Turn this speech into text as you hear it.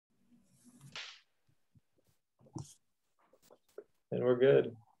And we're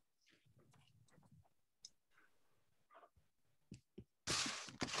good.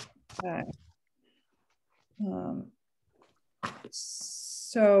 Okay.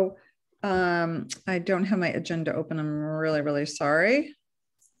 I don't have my agenda open. I'm really, really sorry.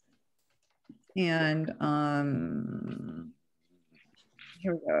 And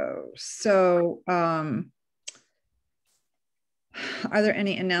here we go. So are there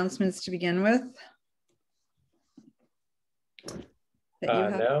any announcements to begin with? No,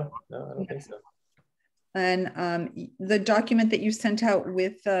 I don't think so. And the document that you sent out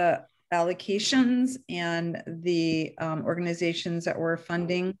with the allocations and the organizations that were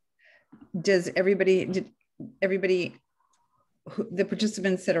funding, did everybody, the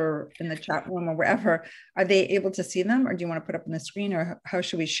participants that are in the chat room or wherever, are they able to see them, or do you want to put up on the screen, or how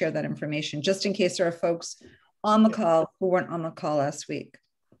should we share that information, just in case there are folks on the call who weren't on the call last week?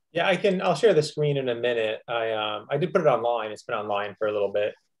 Yeah, I'll share the screen in a minute. I did put it online. It's been online for a little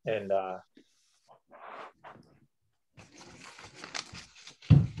bit, and I'm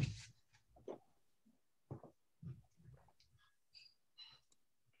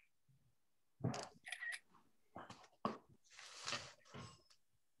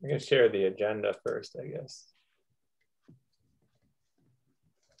going to share the agenda first, I guess.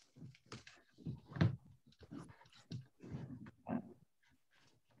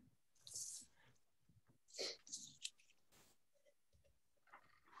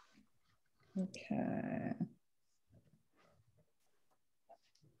 Okay.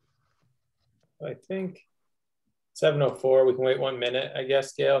 I think 7:04, we can wait 1 minute, I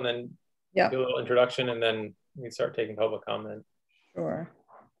guess, Gail, and then do a little introduction, and then we can start taking public comment. Sure.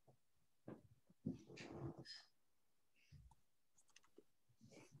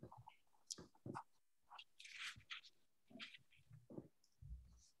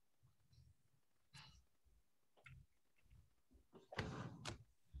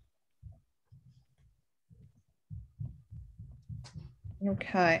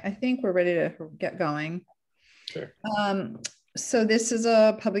 Okay, I think we're ready to get going. Sure. So this is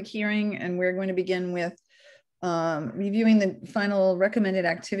a public hearing, and we're going to begin with reviewing the final recommended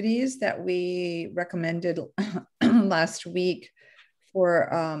activities that we recommended last week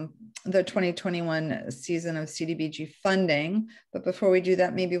for the 2021 season of CDBG funding. But before we do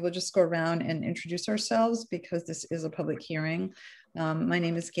that, maybe we'll just go around and introduce ourselves, because this is a public hearing. My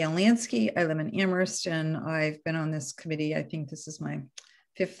name is Gail Lansky. I live in Amherst, and I've been on this committee. I think this is my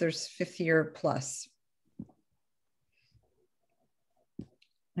fifth year plus.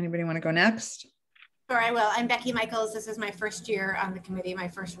 Anybody want to go next? Sure, I will. I'm Becky Michaels. This is my first year on the committee, my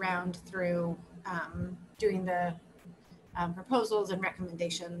first round through doing the proposals and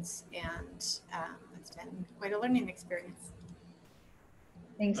recommendations, and it's been quite a learning experience.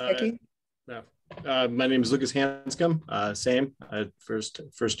 Thanks, Becky. My name is Lucas Hanscom. Same,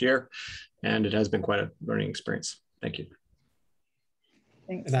 first year, and it has been quite a learning experience. Thank you.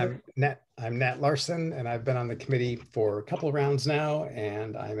 Thanks. And I'm Nat Larson, and I've been on the committee for a couple of rounds now,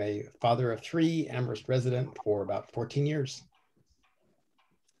 and I'm a father of 3, Amherst resident for about 14 years.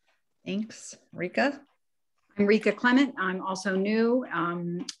 Thanks. Rika? I'm Rika Clement. I'm also new,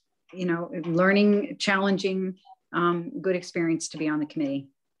 learning, challenging, good experience to be on the committee.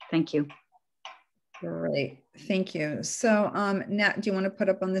 Thank you. Great, thank you. So Nat, do you want to put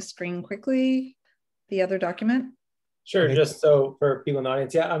up on the screen quickly the other document? Sure, just so for people in the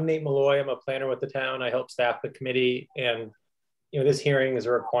audience, yeah, I'm Nate Malloy. I'm a planner with the town. I help staff the committee, and this hearing is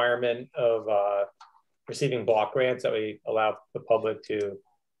a requirement of receiving block grants that we allow the public to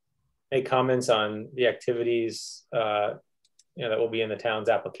make comments on the activities that will be in the town's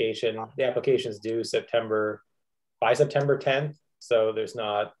application. The application is due by September 10th, so there's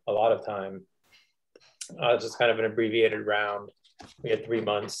not a lot of time. It's just kind of an abbreviated round. We had 3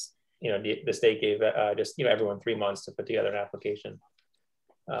 months. The state gave everyone 3 months to put together an application.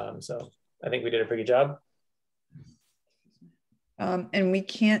 So I think we did a pretty good job. And we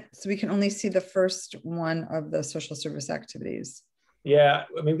can only see the first one of the social service activities. Yeah,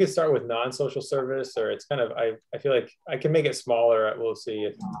 I mean, we could start with non-social service, or it's kind of, I feel like I can make it smaller. We'll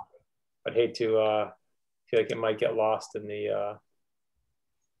see. I'd hate to feel like it might get lost in the,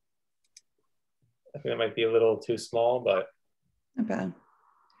 I think it might be a little too small, but. Not bad.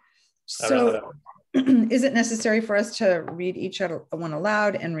 So is it necessary for us to read each one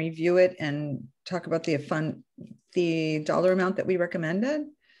aloud and review it and talk about the dollar amount that we recommended?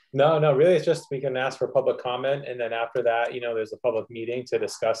 No, really, it's just we can ask for public comment, and then after that, there's a public meeting to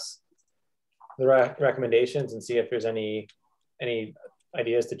discuss the recommendations and see if there's any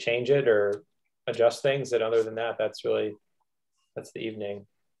ideas to change it or adjust things. And other than that, that's the evening.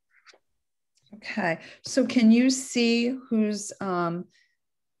 Okay, so can you see who's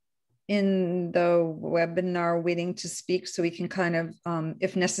in the webinar waiting to speak, so we can kind of,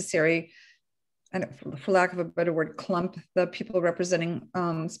 if necessary, and for lack of a better word, clump the people representing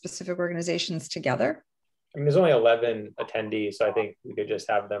specific organizations together? I mean, there's only 11 attendees, so I think we could just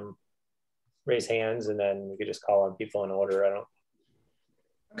have them raise hands and then we could just call on people in order. I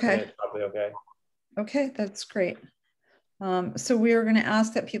think it's probably okay. Okay, that's great. So we are going to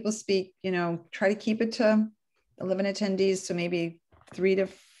ask that people speak, try to keep it to 11 attendees. So maybe 3 to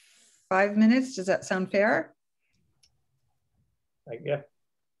 5 minutes. Does that sound fair? Yeah.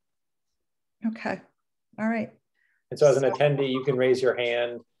 Okay. All right. And so as an attendee, you can raise your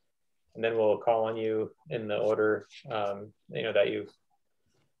hand and then we'll call on you in the order, that you've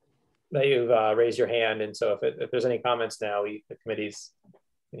raised your hand. And so if there's any comments now, the committees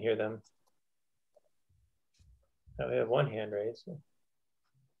can hear them. Now we have 1 hand raised.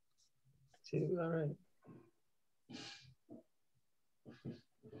 2, all right.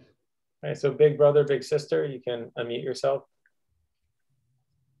 All right, so big brother, big sister, you can unmute yourself.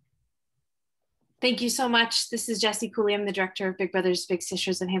 Thank you so much. This is Jessie Cooley. I'm the director of Big Brothers Big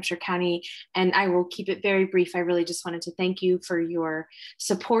Sisters in Hampshire County, and I will keep it very brief. I really just wanted to thank you for your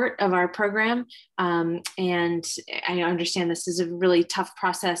support of our program. And I understand this is a really tough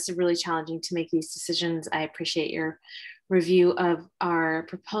process, really challenging to make these decisions. I appreciate your review of our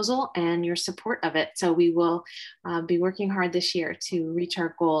proposal and your support of it. So we will be working hard this year to reach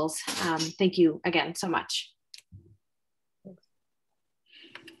our goals. Thank you again so much.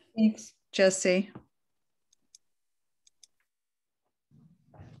 Thanks, Jessie.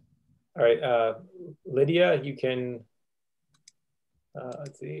 All right, Lydia, you can,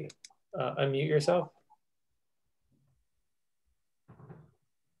 let's see, unmute yourself.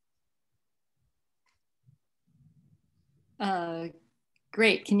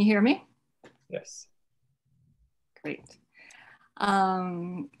 Great, can you hear me? Yes. Great.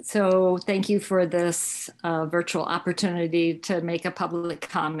 So thank you for this virtual opportunity to make a public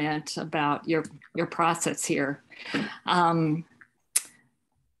comment about your process here.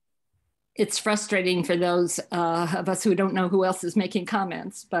 It's frustrating for those of us who don't know who else is making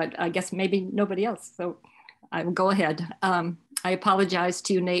comments, but I guess maybe nobody else, so I will go ahead. I apologize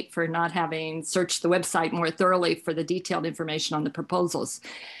to you, Nate, for not having searched the website more thoroughly for the detailed information on the proposals.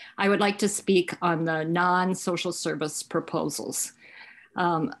 I would like to speak on the non-social service proposals.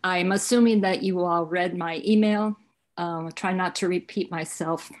 I'm assuming that you all read my email. Try not to repeat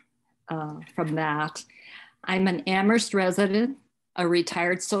myself from that. I'm an Amherst resident, a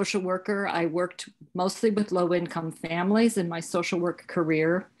retired social worker. I worked mostly with low-income families in my social work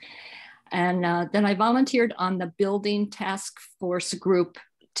career. And then I volunteered on the Building Task Force group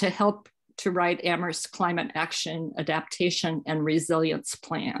to help to write Amherst Climate Action Adaptation and Resilience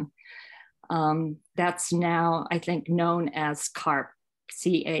Plan. That's now, I think, known as CAARP,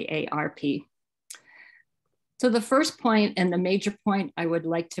 C-A-A-R-P. So the first point and the major point I would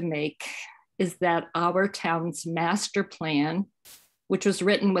like to make is that our town's master plan, which was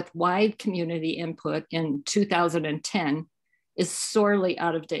written with wide community input in 2010, is sorely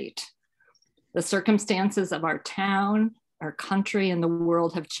out of date. The circumstances of our town, our country, and the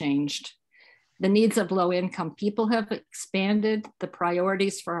world have changed. The needs of low-income people have expanded. The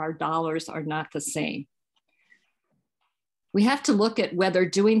priorities for our dollars are not the same. We have to look at whether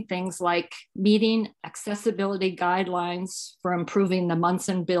doing things like meeting accessibility guidelines for improving the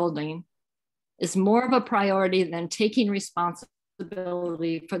Munson building is more of a priority than taking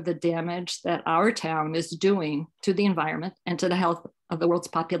responsibility for the damage that our town is doing to the environment and to the health of the world's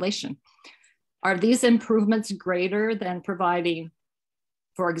population. Are these improvements greater than providing,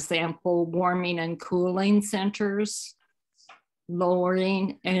 for example, warming and cooling centers,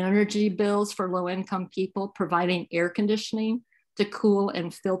 lowering energy bills for low-income people, providing air conditioning to cool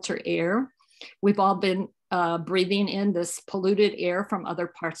and filter air? We've all been breathing in this polluted air from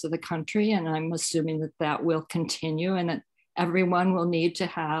other parts of the country, and I'm assuming that that will continue and that everyone will need to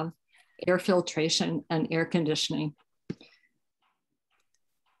have air filtration and air conditioning.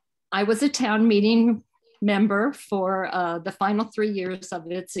 I was a town meeting member for the final 3 years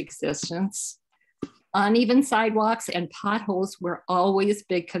of its existence. Uneven sidewalks and potholes were always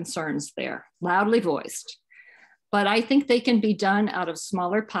big concerns there, loudly voiced. But I think they can be done out of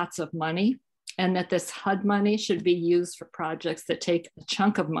smaller pots of money, and that this HUD money should be used for projects that take a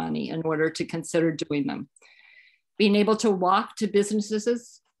chunk of money in order to consider doing them. Being able to walk to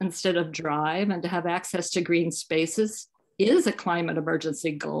businesses instead of drive and to have access to green spaces is a climate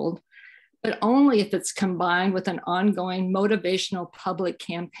emergency goal, but only if it's combined with an ongoing motivational public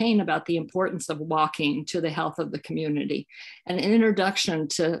campaign about the importance of walking to the health of the community, an introduction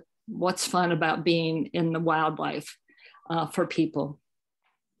to what's fun about being in the wildlife for people.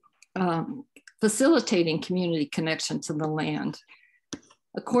 Facilitating community connection to the land.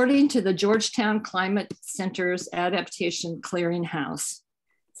 According to the Georgetown Climate Center's Adaptation Clearinghouse,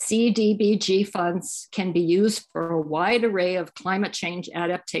 CDBG funds can be used for a wide array of climate change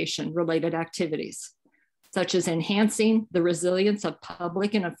adaptation related activities, such as enhancing the resilience of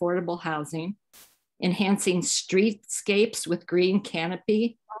public and affordable housing, enhancing streetscapes with green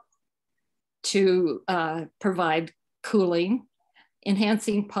canopy to provide cooling,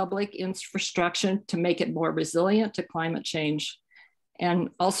 enhancing public infrastructure to make it more resilient to climate change,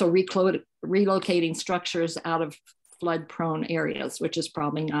 and also relocating structures out of flood-prone areas, which is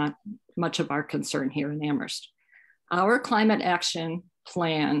probably not much of our concern here in Amherst. Our climate action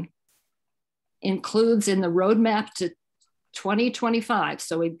plan includes in the roadmap to 2025,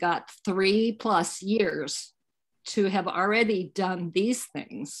 so we've got 3+ years to have already done these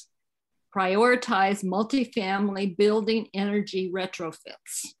things. Prioritize multifamily building energy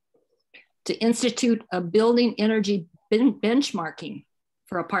retrofits, to institute a building energy benchmarking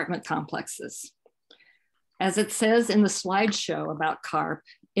for apartment complexes. As it says in the slideshow about CARP,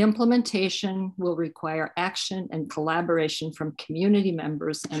 implementation will require action and collaboration from community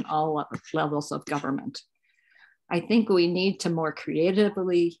members and all levels of government. I think we need to more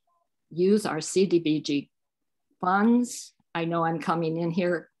creatively use our CDBG funds. I know I'm coming in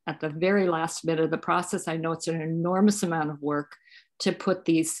here at the very last bit of the process. I know it's an enormous amount of work to put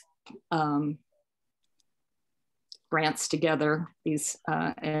these grants together,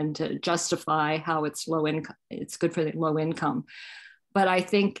 and to justify how it's low income, it's good for the low income. But I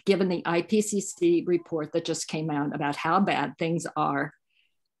think given the IPCC report that just came out about how bad things are,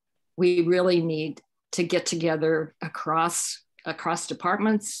 we really need to get together across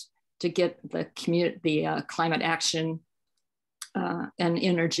departments to get the climate action and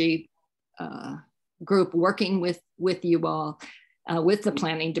energy group working with you all, with the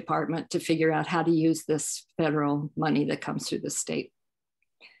planning department, to figure out how to use this federal money that comes through the state.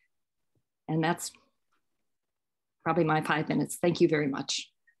 And that's probably my 5 minutes. Thank you very much.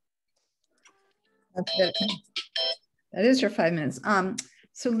 That's good. That is your 5 minutes.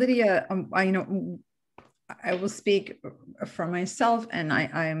 So Lydia, I will speak for myself, and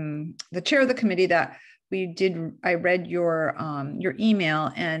I'm the chair of the committee that I read your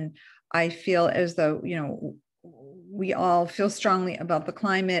email, and I feel as though, we all feel strongly about the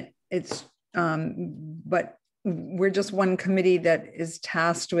climate. It's, but we're just one committee that is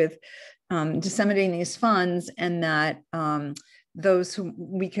tasked with disseminating these funds, and that those who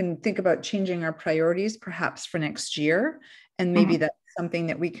we can think about changing our priorities perhaps for next year. And maybe that's something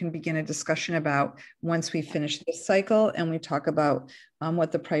that we can begin a discussion about once we finish this cycle and we talk about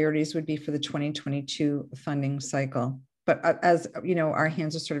what the priorities would be for the 2022 funding cycle. But as you know, our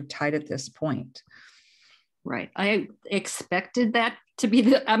hands are sort of tied at this point. Right. I expected that to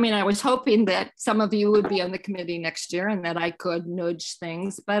be I was hoping that some of you would be on the committee next year and that I could nudge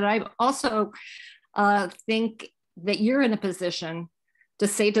things, but I also think that you're in a position to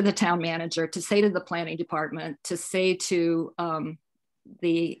say to the town manager, to say to the planning department, to say to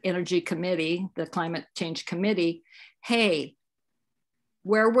the energy committee, the climate change committee, hey,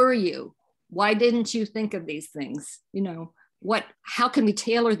 where were you? Why didn't you think of these things? How can we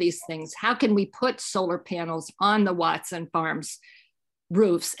tailor these things? How can we put solar panels on the Watson Farms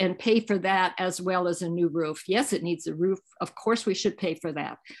roofs and pay for that as well as a new roof? Yes, it needs a roof. Of course we should pay for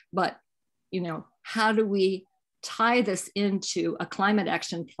that. But, how do we tie this into a climate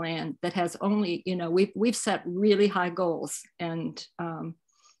action plan that has only, we've set really high goals, and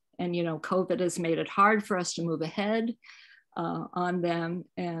COVID has made it hard for us to move ahead on them.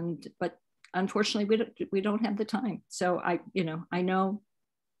 But unfortunately, we don't have the time. So I know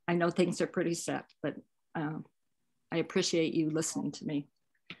things are pretty set, but I appreciate you listening to me.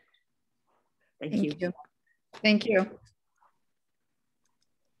 Thank you. Thank you.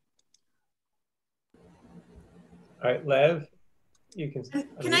 All right, Lev, you can.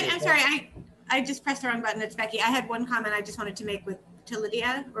 I'm sorry, I just pressed the wrong button. It's Becky. I had one comment I just wanted to make with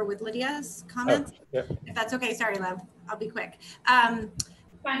Lydia's comments. Oh, yeah. If that's okay. Sorry, Lev. I'll be quick.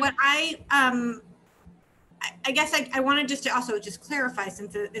 What I guess I wanted just to also just clarify,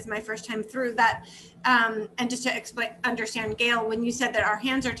 since it is my first time through that, and just to understand, Gail, when you said that our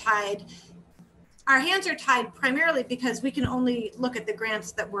hands are tied primarily because we can only look at the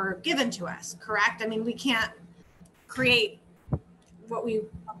grants that were given to us, correct? I mean, we can't create what we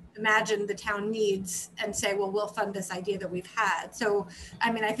imagine the town needs and say, well, we'll fund this idea that we've had. So,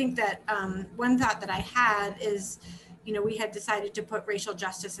 I mean, I think that one thought that I had is, we had decided to put racial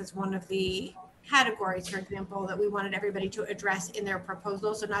justice as one of the categories, for example, that we wanted everybody to address in their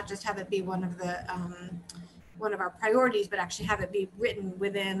proposal. So not just have it be one of our priorities, but actually have it be written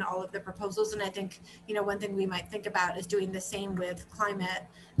within all of the proposals. And I think, one thing we might think about is doing the same with climate,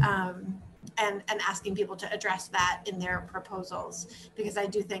 and asking people to address that in their proposals, because I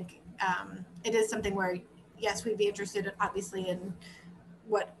do think it is something where, yes, we'd be interested obviously in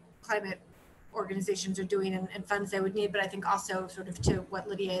what climate organizations are doing and funds they would need, but I think also sort of to what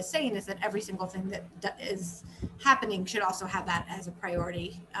Lydia is saying is that every single thing that is happening should also have that as a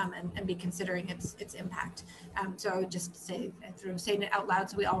priority, and be considering its impact. So I would just say, through saying it out loud,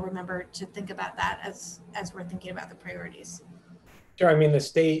 so we all remember to think about that as we're thinking about the priorities. Sure. I mean, the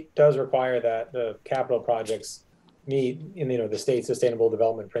state does require that the capital projects meet, the state sustainable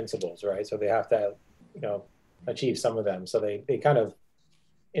development principles, right? So they have to, achieve some of them. So they kind of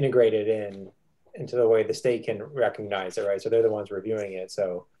integrate it into the way the state can recognize it, right? So they're the ones reviewing it.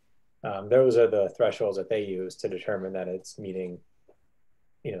 So those are the thresholds that they use to determine that it's meeting,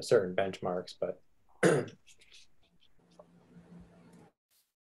 certain benchmarks. But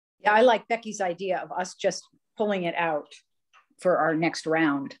yeah, I like Becky's idea of us just pulling it out for our next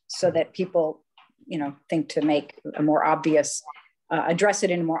round, so that people, think to make a more obvious, address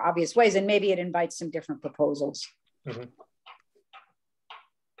it in more obvious ways, and maybe it invites some different proposals. Mm-hmm.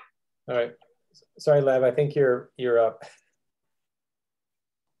 All right. Sorry, Lev, I think you're up.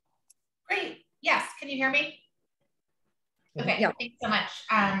 Great. Yes. Can you hear me? Okay. Yeah. Thanks so much.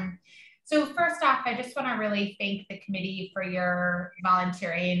 So first off, I just want to really thank the committee for your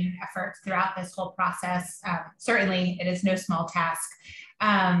volunteering efforts throughout this whole process. Certainly, it is no small task.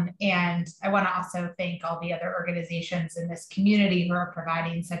 And I want to also thank all the other organizations in this community who are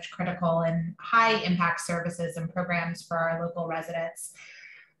providing such critical and high impact services and programs for our local residents.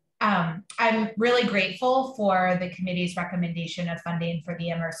 I'm really grateful for the committee's recommendation of funding for the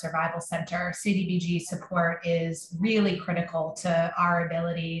Emmer Survival Center. CDBG support is really critical to our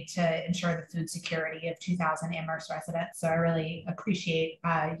ability to ensure the food security of 2,000 Amherst residents. So I really appreciate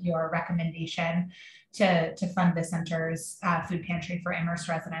your recommendation to fund the center's food pantry for Amherst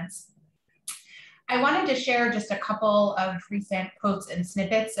residents. I wanted to share just a couple of recent quotes and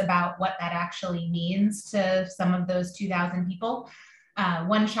snippets about what that actually means to some of those 2,000 people.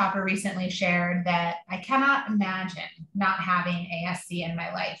 One shopper recently shared that, "I cannot imagine not having ASC in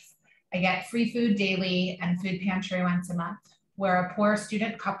my life. I get free food daily and food pantry once a month. We're a poor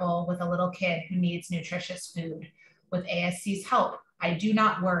student couple with a little kid who needs nutritious food. With ASC's help, I do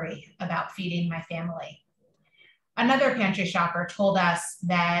not worry about feeding my family." Another pantry shopper told us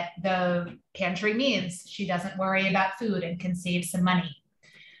that the pantry means she doesn't worry about food and can save some money.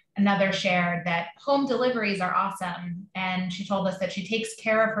 Another shared that home deliveries are awesome, and she told us that she takes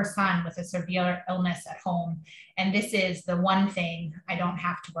care of her son with a severe illness at home, and this is the one thing I don't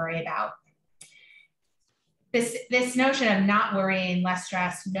have to worry about. This notion of not worrying, less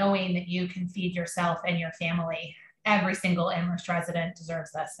stress, knowing that you can feed yourself and your family. Every single Amherst resident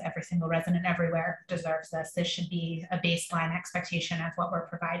deserves this. Every single resident everywhere deserves this. This should be a baseline expectation of what we're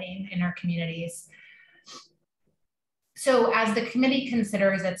providing in our communities. So as the committee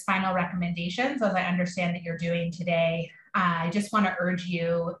considers its final recommendations, as I understand that you're doing today, I just want to urge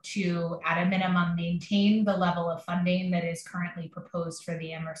you to, at a minimum, maintain the level of funding that is currently proposed for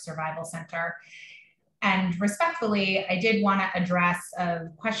the Amherst Survival Center. And respectfully, I did want to address a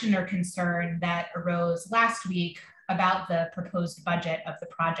question or concern that arose last week about the proposed budget of the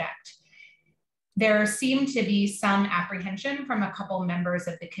project. There seemed to be some apprehension from a couple members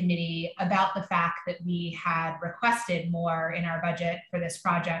of the committee about the fact that we had requested more in our budget for this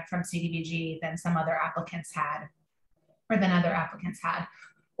project from CDBG than some other applicants had,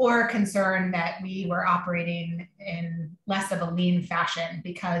 or concern that we were operating in less of a lean fashion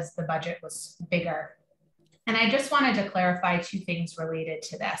because the budget was bigger. And I just wanted to clarify two things related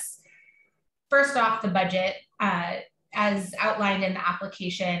to this. First off, the budget, as outlined in the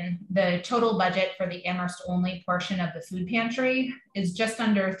application, the total budget for the Amherst only portion of the food pantry is just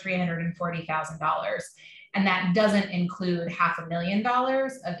under $340,000. And that doesn't include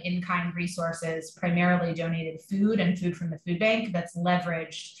 $500,000 of in-kind resources, primarily donated food and food from the food bank that's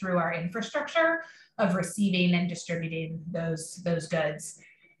leveraged through our infrastructure of receiving and distributing those goods.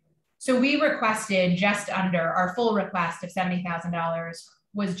 So we requested just under, our full request of $70,000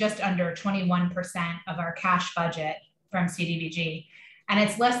 was just under 21% of our cash budget from CDBG, and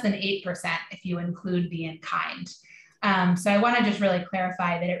it's less than 8% if you include the in-kind. So I want to just really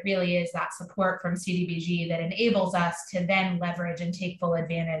clarify that it really is that support from CDBG that enables us to then leverage and take full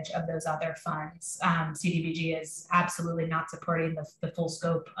advantage of those other funds. CDBG is absolutely not supporting the full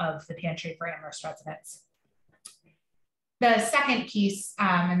scope of the pantry for Amherst residents. The second piece,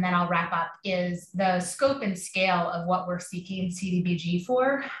 and then I'll wrap up, is the scope and scale of what we're seeking CDBG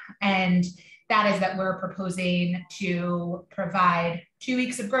for. And that is that we're proposing to provide 2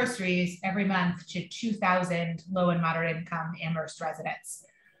 weeks of groceries every month to 2,000 low and moderate income Amherst residents.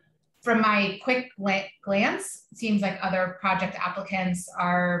 From my quick glance, it seems like other project applicants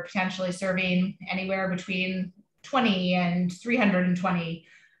are potentially serving anywhere between 20 and 320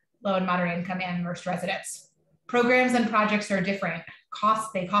 low and moderate income Amherst residents. Programs and projects are different.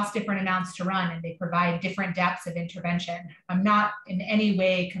 They cost different amounts to run, and they provide different depths of intervention. I'm not in any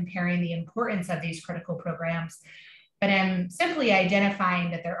way comparing the importance of these critical programs, but I'm simply identifying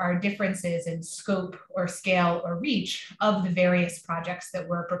that there are differences in scope or scale or reach of the various projects that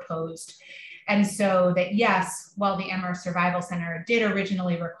were proposed. And so that, yes, while the Amherst Survival Center did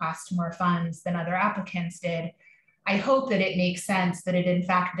originally request more funds than other applicants did, I hope that it makes sense that it in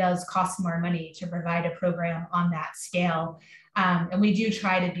fact does cost more money to provide a program on that scale. And we do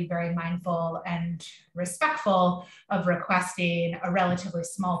try to be very mindful and respectful of requesting a relatively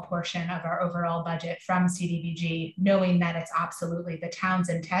small portion of our overall budget from CDBG, knowing that it's absolutely the town's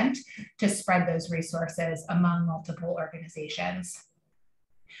intent to spread those resources among multiple organizations.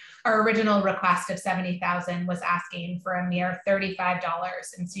 Our original request of $70,000 was asking for a mere $35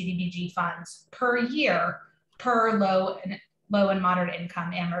 in CDBG funds per year per low and moderate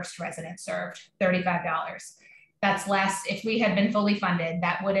income Amherst resident served, $35. That's less, if we had been fully funded,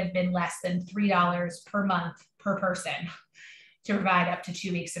 that would have been less than $3 per month per person to provide up to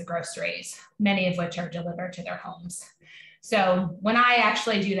 2 weeks of groceries, many of which are delivered to their homes. So when I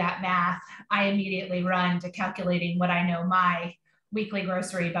actually do that math, I immediately run to calculating what I know my weekly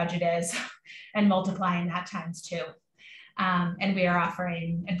grocery budget is and multiplying that times 2. And we are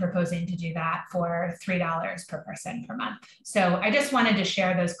offering and proposing to do that for $3 per person per month. So I just wanted to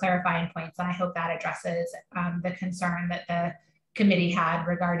share those clarifying points, and I hope that addresses the concern that the committee had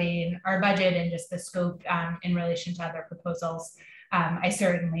regarding our budget and just the scope in relation to other proposals. I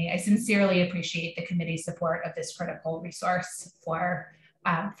sincerely appreciate the committee's support of this critical resource for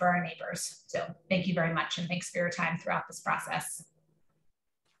our neighbors. So thank you very much, and thanks for your time throughout this process.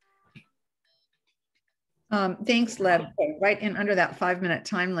 Thanks, Lev. Right in under that 5-minute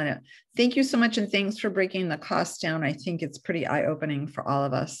time limit. Thank you so much, and thanks for breaking the cost down. I think it's pretty eye-opening for all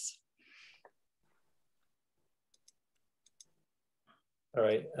of us. All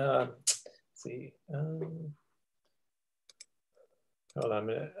right. Let's see. Hold on a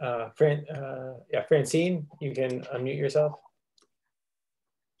minute. Francine, you can unmute yourself.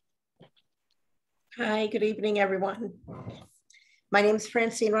 Hi, good evening, everyone. My name is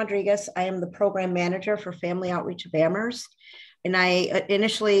Francine Rodriguez. I am the program manager for Family Outreach of Amherst. And I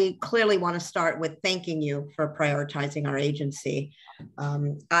initially clearly want to start with thanking you for prioritizing our agency.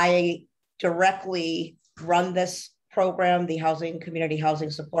 I directly run this program, the Community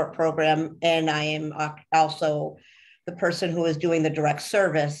Housing Support Program, and I am also the person who is doing the direct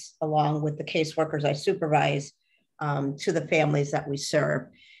service along with the caseworkers I supervise to the families that we serve.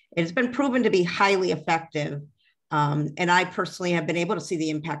 It's been proven to be highly effective. And I personally have been able to see the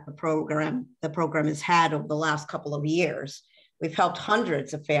impact the program has had over the last couple of years. We've helped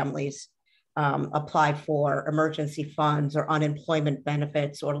hundreds of families apply for emergency funds or unemployment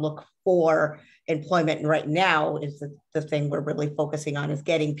benefits or look for employment. And right now is the thing we're really focusing on is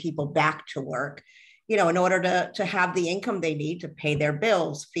getting people back to work, you know, in order to have the income they need to pay their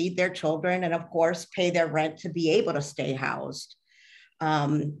bills, feed their children, and of course, pay their rent to be able to stay housed.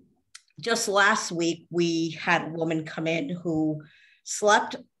 Just last week, we had a woman come in who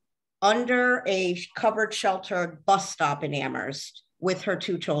slept under a covered sheltered bus stop in Amherst with her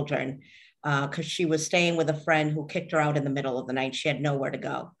 2 children because she was staying with a friend who kicked her out in the middle of the night. She had nowhere to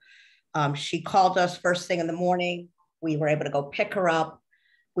go. She called us first thing in the morning. We were able to go pick her up.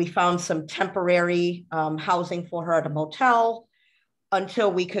 We found some temporary housing for her at a motel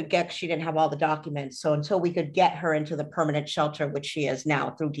until we could she didn't have all the documents. So until we could get her into the permanent shelter, which she is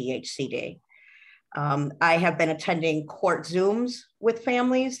now through DHCD. I have been attending court Zooms with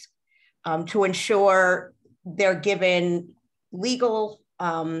families to ensure they're given legal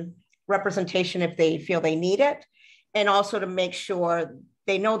representation if they feel they need it, and also to make sure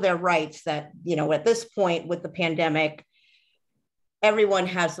they know their rights that, you know, at this point with the pandemic, everyone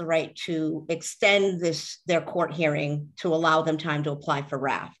has the right to extend their court hearing to allow them time to apply for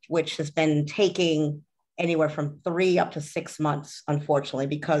RAFT, which has been taking anywhere from 3 up to 6 months, unfortunately,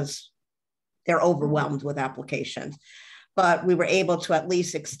 because they're overwhelmed with applications. But we were able to at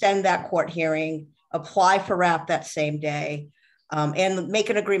least extend that court hearing, apply for RAFT that same day, and make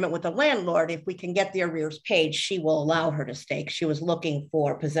an agreement with the landlord. If we can get the arrears paid, she will allow her to stay. She was looking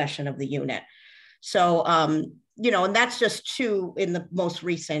for possession of the unit. So and that's just two in the most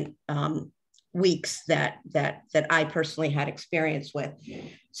recent weeks that I personally had experience with.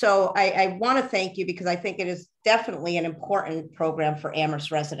 So I want to thank you, because I think it is definitely an important program for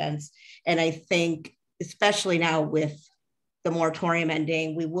Amherst residents. And I think, especially now with the moratorium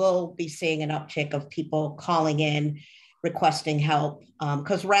ending, we will be seeing an uptick of people calling in, requesting help,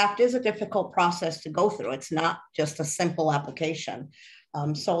 because RAFT is a difficult process to go through. It's not just a simple application.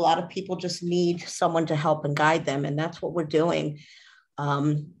 So a lot of people just need someone to help and guide them. And that's what we're doing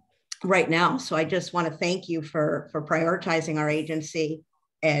right now. So I just want to thank you for prioritizing our agency.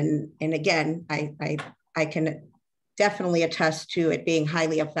 And again, I can definitely attest to it being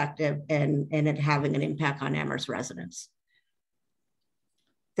highly effective and it having an impact on Amherst residents.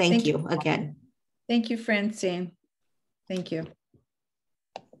 Thank you again. Thank you, Francine. Thank you.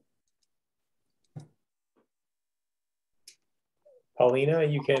 Paulina,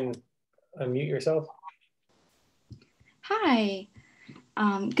 you can unmute yourself. Hi,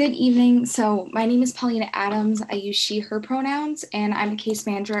 good evening. So my name is Paulina Adams. I use she, her pronouns, and I'm a case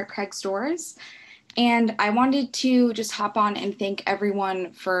manager at Craig's Doors. And I wanted to just hop on and thank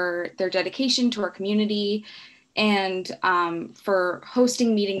everyone for their dedication to our community and for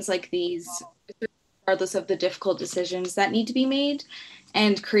hosting meetings like these, regardless of the difficult decisions that need to be made,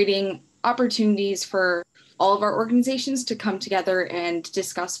 and creating opportunities for all of our organizations to come together and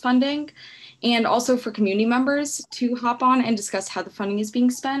discuss funding, and also for community members to hop on and discuss how the funding is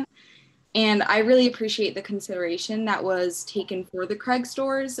being spent. And I really appreciate the consideration that was taken for the Craig's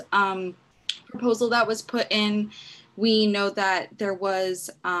Doors proposal that was put in. We know that there was,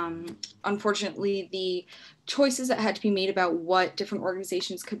 unfortunately, the choices that had to be made about what different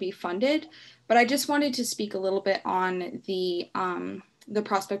organizations could be funded. But I just wanted to speak a little bit on the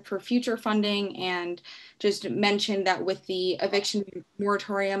prospect for future funding, and just mention that with the eviction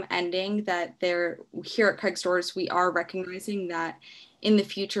moratorium ending, that here at Craig's Doors, we are recognizing that in the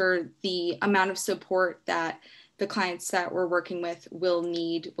future, the amount of support that the clients that we're working with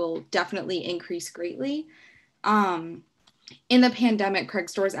will definitely increase greatly. In the pandemic,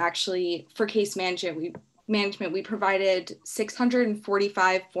 Craig's Doors actually, for case management, we provided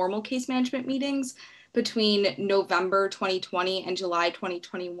 645 formal case management meetings between November 2020 and July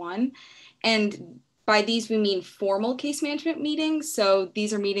 2021. And by these, we mean formal case management meetings. So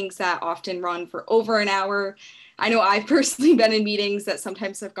these are meetings that often run for over an hour. I know I've personally been in meetings that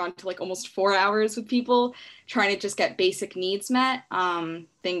sometimes have gone to like almost 4 hours with people trying to just get basic needs met.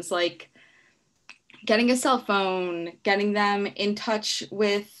 Things like getting a cell phone, getting them in touch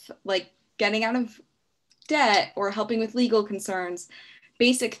with like getting out of debt or helping with legal concerns,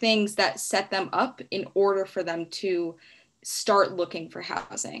 basic things that set them up in order for them to start looking for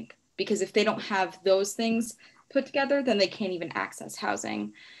housing. Because if they don't have those things put together, then they can't even access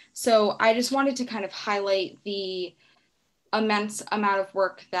housing. So I just wanted to kind of highlight the immense amount of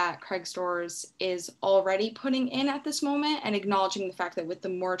work that Craig's Doors is already putting in at this moment, and acknowledging the fact that with the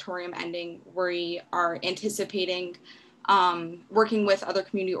moratorium ending, we are anticipating working with other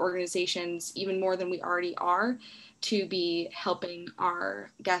community organizations even more than we already are, to be helping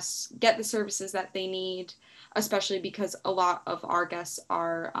our guests get the services that they need, especially because a lot of our guests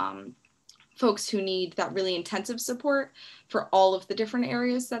are folks who need that really intensive support for all of the different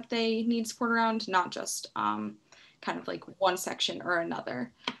areas that they need support around, not just kind of like one section or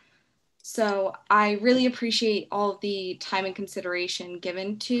another. So I really appreciate all of the time and consideration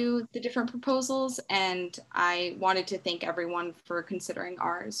given to the different proposals, and I wanted to thank everyone for considering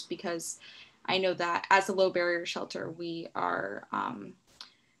ours, because I know that as a low barrier shelter, we are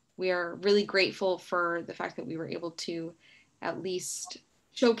really grateful for the fact that we were able to at least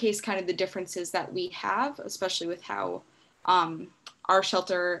showcase kind of the differences that we have, especially with how our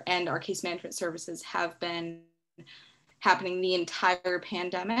shelter and our case management services have been happening the entire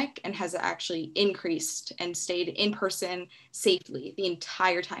pandemic, and has actually increased and stayed in person safely the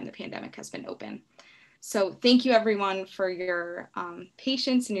entire time the pandemic has been open. So thank you everyone for your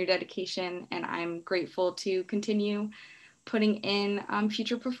patience and your dedication, and I'm grateful to continue putting in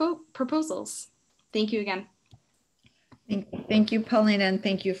future proposals. Thank you again. Thank you, Paulina, and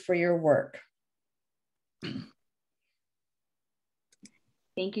thank you for your work.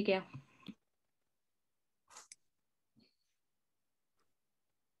 Thank you, Gail.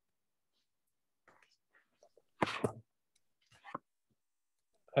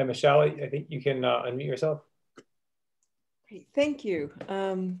 Hi, Michelle. I think you can unmute yourself. Great, thank you.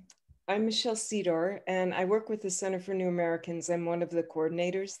 I'm Michelle Cedar, and I work with the Center for New Americans. I'm one of the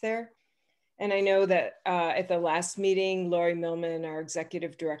coordinators there. And I know that at the last meeting, Lori Millman, our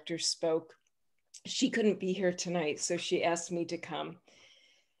executive director, spoke. She couldn't be here tonight, so she asked me to come.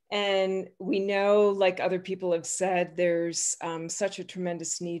 And we know, like other people have said, there's such a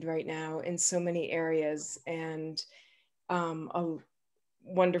tremendous need right now in so many areas, and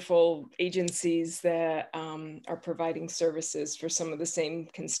wonderful agencies that are providing services for some of the same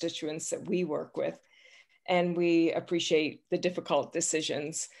constituents that we work with. And we appreciate the difficult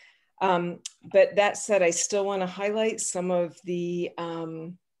decisions. But that said, I still want to highlight some of the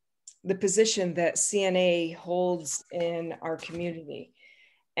position that CNA holds in our community.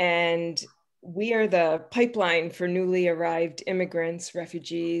 And we are the pipeline for newly arrived immigrants,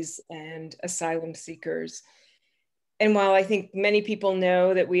 refugees, and asylum seekers. And while I think many people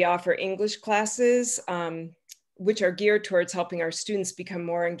know that we offer English classes, which are geared towards helping our students become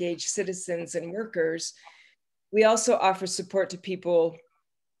more engaged citizens and workers, we also offer support to people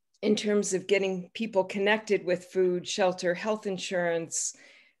in terms of getting people connected with food, shelter, health insurance,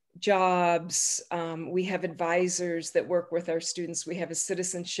 jobs. We have advisors that work with our students. We have a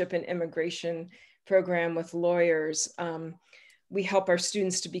citizenship and immigration program with lawyers. We help our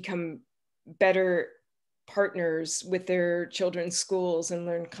students to become better partners with their children's schools and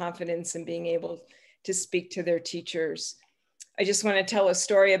learn confidence in being able to speak to their teachers. I just want to tell a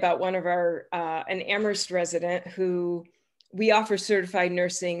story about one of our, an Amherst resident who we offer certified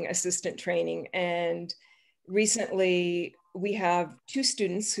nursing assistant training. And recently we have 2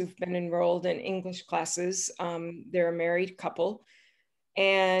 students who've been enrolled in English classes. They're a married couple,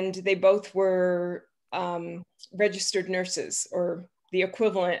 and they both were registered nurses, or the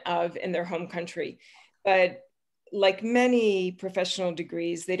equivalent of, in their home country. But like many professional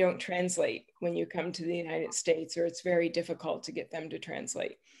degrees, they don't translate when you come to the United States, or it's very difficult to get them to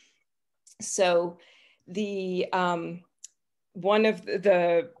translate. So the one of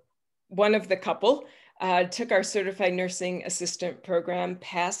the couple took our certified nursing assistant program,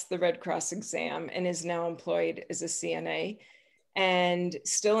 passed the Red Cross exam, and is now employed as a CNA and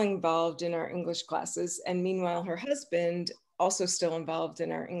still involved in our English classes. And meanwhile, her husband, also still involved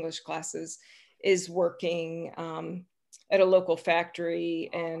in our English classes, is working at a local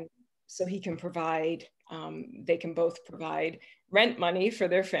factory, and so he can provide, they can both provide rent money for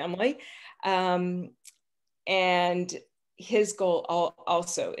their family. And his goal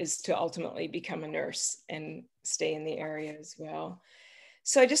also is to ultimately become a nurse and stay in the area as well.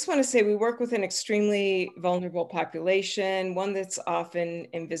 So I just want to say we work with an extremely vulnerable population, one that's often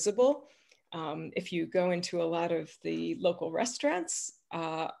invisible. If you go into a lot of the local restaurants,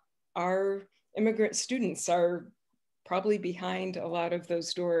 our immigrant students are probably behind a lot of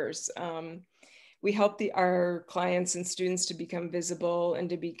those doors. We help our clients and students to become visible and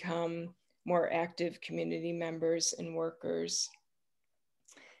to become more active community members and workers.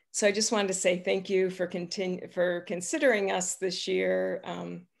 So I just wanted to say thank you for considering us this year.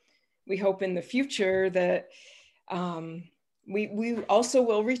 We hope in the future that we also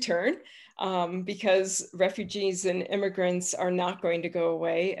will return, because refugees and immigrants are not going to go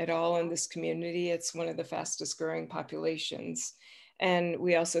away at all in this community. It's one of the fastest growing populations. And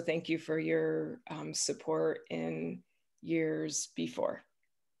we also thank you for your support in years before.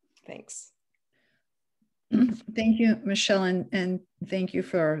 Thanks. Thank you, Michelle, and thank you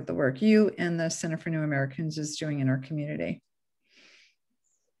for the work you and the Center for New Americans is doing in our community.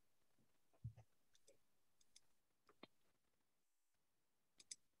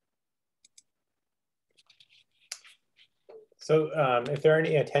 So if there are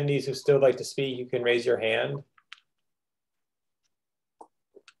any attendees who still like to speak, you can raise your hand.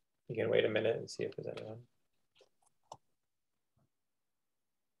 You can wait a minute and see if there's anyone.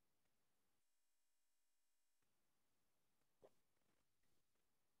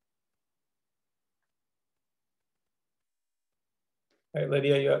 All right,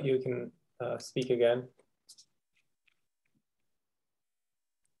 Lydia, you can speak again.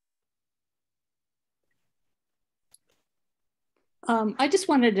 I just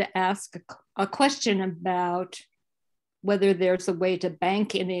wanted to ask a question about whether there's a way to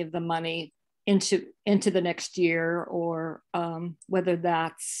bank any of the money into the next year, or whether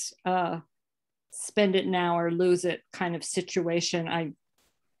that's spend it now or lose it kind of situation. I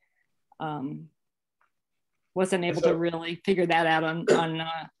wasn't able to really figure that out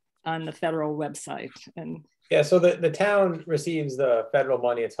on the federal website. And yeah, so the town receives the federal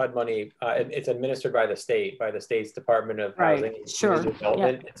money. It's HUD money. It's administered by the state's Department of Housing and Community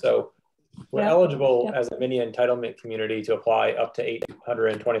Development. And so we're eligible as a mini entitlement community to apply up to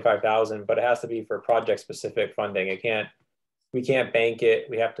 $825,000, but it has to be for project-specific funding. We can't bank it.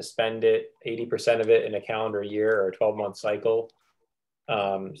 We have to spend it, 80% of it in a calendar year or a 12-month cycle.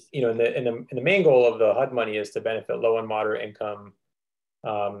 You know, and the main goal of the HUD money is to benefit low and moderate income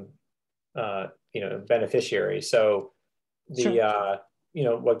you know, beneficiaries. So the you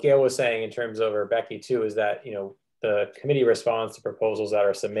know, what Gail was saying in terms of, or Becky too, is that, you know, the committee responds to proposals that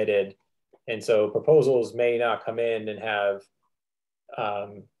are submitted. And so proposals may not come in and have,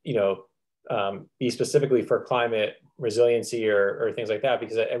 you know, be specifically for climate resiliency or things like that,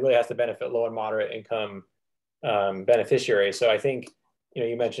 because it really has to benefit low and moderate income beneficiaries. So I think, you know,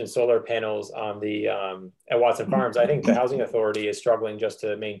 you mentioned solar panels on the at Watson Farms. I think the Housing Authority is struggling just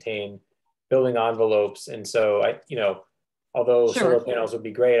to maintain building envelopes, and so you know, although Sure. solar panels would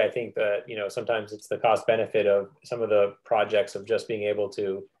be great, I think that, you know, sometimes it's the cost benefit of some of the projects of just being able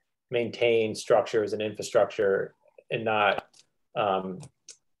to maintain structures and infrastructure and not,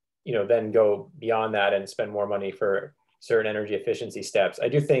 you know, then go beyond that and spend more money for certain energy efficiency steps. I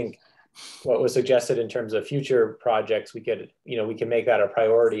do think what was suggested in terms of future projects, we could, you know, we can make that a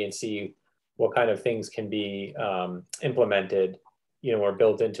priority and see what kind of things can be implemented, you know, or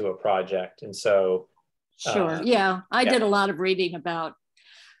built into a project. And so, sure, yeah, I did a lot of reading about,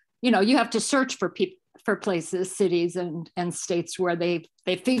 you know, you have to search for people, for places, cities and states where they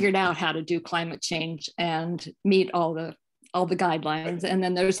figured out how to do climate change and meet all the guidelines. And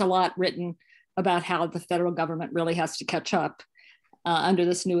then there's a lot written about how the federal government really has to catch up under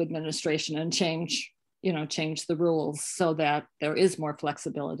this new administration and change the rules so that there is more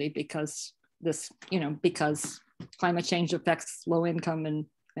flexibility, because this, you know, because climate change affects low income and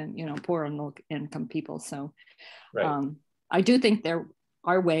you know, poor and low income people. So right. I do think there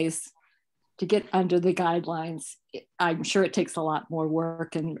are ways to get under the guidelines. I'm sure it takes a lot more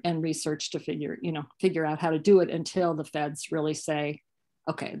work and research to figure out how to do it until the feds really say,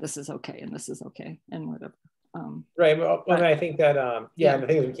 okay, this is okay and this is okay and whatever. Right. Well, I think that yeah. And the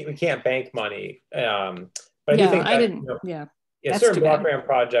thing is, we can't bank money. But I do think that, you know, certain block grant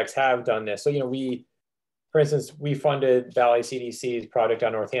projects have done this. So, you know, for instance, we funded Valley CDC's project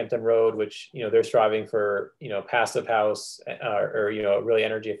on Northampton Road, which, you know, they're striving for, you know, passive house or, you know, really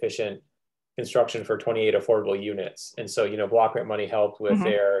energy efficient construction for 28 affordable units. And so, you know, block grant money helped with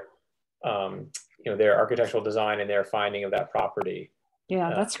their, you know, their architectural design and their finding of that property.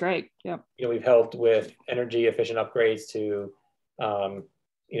 Yeah, that's great. Yeah. You know, we've helped with energy efficient upgrades to, you know,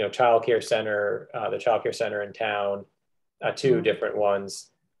 the childcare center in town, two different ones.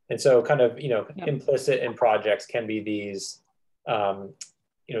 And so kind of, you know, implicit in projects can be these, you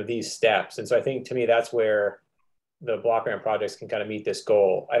know, these steps. And so I think, to me, that's where the block grant projects can kind of meet this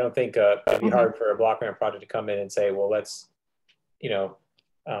goal. I don't think it'd be hard for a block grant project to come in and say, well, let's, you know,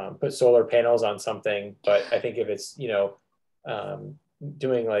 put solar panels on something. But I think if it's, you know,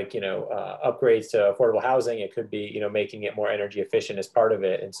 doing like, you know, upgrades to affordable housing, it could be, you know, making it more energy efficient as part of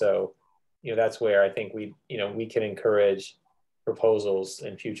it. And so, you know, that's where I think we can encourage proposals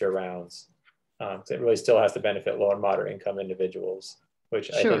in future rounds. It really still has to benefit low and moderate income individuals,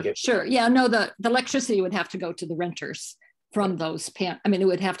 which I think it's yeah, no, the electricity would have to go to the renters from those I mean, it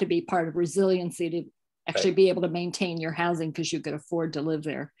would have to be part of resiliency to actually be able to maintain your housing because you could afford to live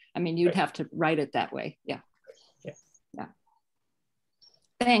there. I mean, you'd have to write it that way. Yeah.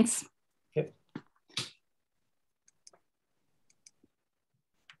 Thanks. Yep.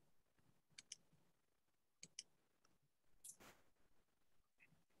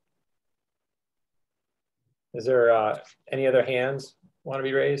 Is there any other hands want to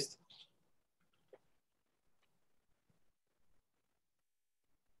be raised?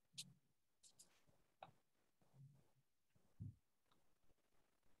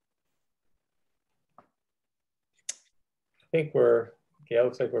 I think it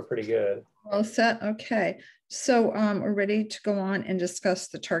looks like we're pretty good. All set. Okay. So we're ready to go on and discuss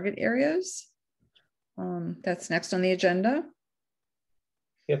the target areas. That's next on the agenda.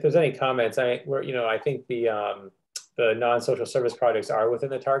 If there's any comments, I think the non-social service projects are within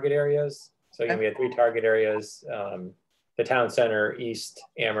the target areas. So again, we had 3 target areas: the town center, East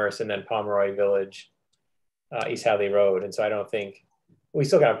Amherst, and then Pomeroy Village, East Hadley Road. And so I don't think we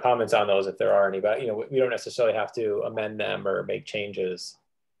still got comments on those if there are any, but, you know, we don't necessarily have to amend them or make changes,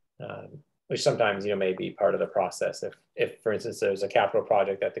 which sometimes, you know, may be part of the process. If for instance, there's a capital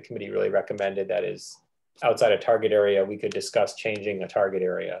project that the committee really recommended that is outside a target area, we could discuss changing a target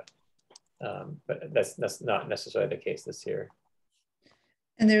area. But that's not necessarily the case this year.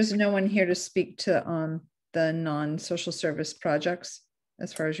 And there's no one here to speak to the non-social service projects,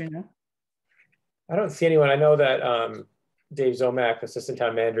 as far as you know? I don't see anyone. I know that Dave Zomack, assistant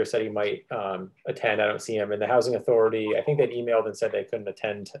town manager, said he might attend. I don't see him. And the Housing Authority, I think they emailed and said they couldn't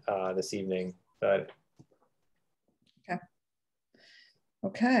attend this evening. But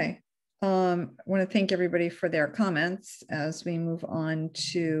okay. I want to thank everybody for their comments as we move on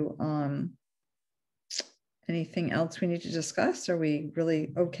to Anything else we need to discuss? Are we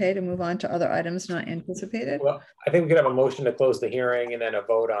really okay to move on to other items not anticipated? Well, I think we could have a motion to close the hearing and then a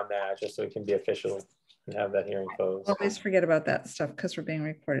vote on that, just so it can be official and have that hearing closed. Always forget about that stuff because we're being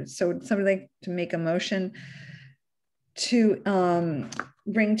recorded. So would somebody like to make a motion to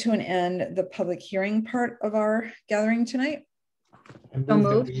bring to an end the public hearing part of our gathering tonight? And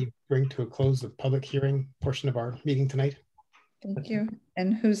move that we bring to a close the public hearing portion of our meeting tonight. Thank you.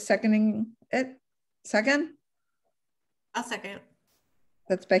 And who's seconding it? Second? I'll second.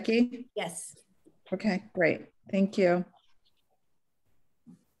 That's Becky? Yes. Okay, great. Thank you.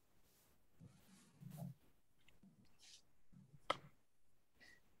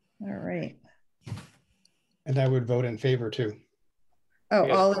 All right. And I would vote in favor too. Oh,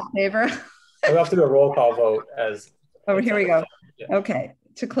 all in favor? We'll have to do a roll call vote as. Oh, here we go. Yeah. Okay,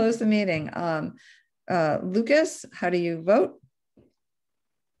 to close the meeting. Lucas, how do you vote?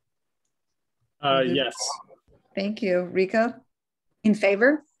 Yes. Thank you. Rika? In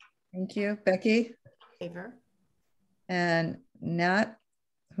favor. Thank you. Becky? Favor. And Nat,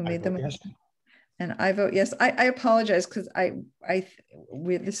 who made the motion? Yes. And I vote yes. I apologize because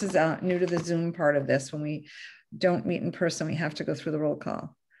this is new to the Zoom part of this. When we don't meet in person, we have to go through the roll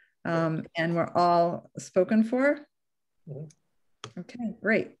call. And we're all spoken for. Okay,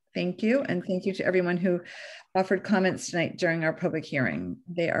 great. Thank you. And thank you to everyone who offered comments tonight during our public hearing.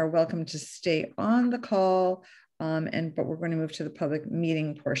 They are welcome to stay on the call, but we're going to move to the public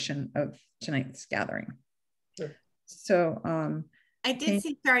meeting portion of tonight's gathering. Sure. So I did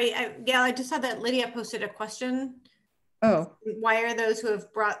see, sorry, Gail, I just saw that Lydia posted a question. Oh. Why are those who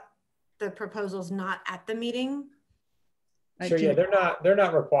have brought the proposals not at the meeting? Sure, yeah, they're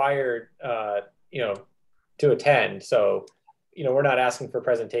not required, to attend. So, we're not asking for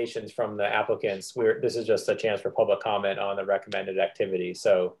presentations from the applicants. This is just a chance for public comment on the recommended activity.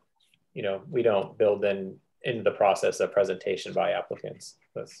 So, we don't build into the process of presentation by applicants.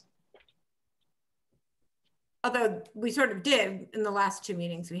 Although we sort of did in the last two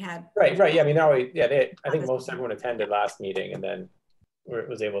meetings we had. Right. Yeah. I mean, I think most everyone attended last meeting and then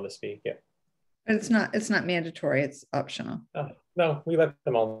was able to speak. Yeah. But it's not mandatory. It's optional. No, we let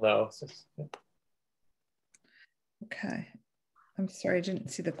them all know. Yeah. Okay. I'm sorry, I didn't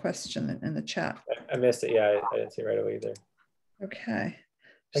see the question in the chat. I missed it. Yeah, I didn't see it right away either. Okay.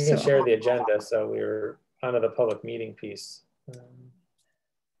 I can share the agenda. So we were onto the public meeting piece.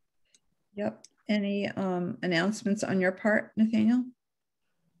 Yep. Any announcements on your part, Nathaniel?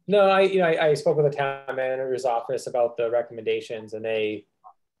 No, I spoke with the town manager's office about the recommendations, and they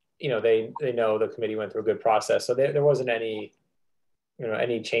know the committee went through a good process, so there wasn't any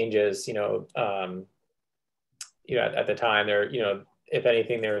changes. At the time, if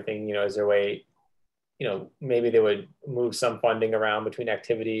anything, they were thinking, is there a way, maybe they would move some funding around between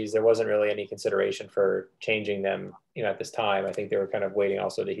activities. There wasn't really any consideration for changing them, at this time. I think they were kind of waiting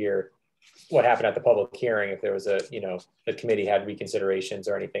also to hear what happened at the public hearing, if there was the committee had reconsiderations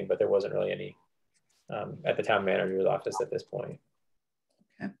or anything, but there wasn't really any at the town manager's office at this point.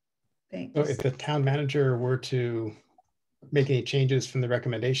 Okay, thanks. So if the town manager were to make any changes from the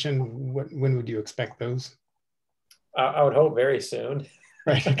recommendation, when would you expect those? I would hope very soon.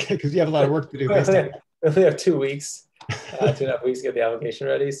 Right, because you have a lot of work to do. We only have 2 weeks, 2.5 weeks to get the application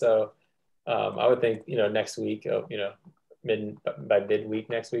ready. So I would think, next week, by midweek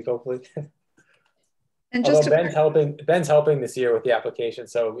next week, hopefully. And just Ben's helping this year with the application,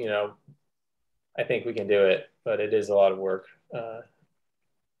 so I think we can do it, but it is a lot of work.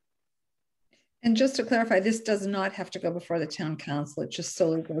 And just to clarify, this does not have to go before the town council. It just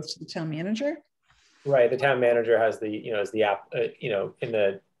solely goes to the town manager. Right. The town manager has it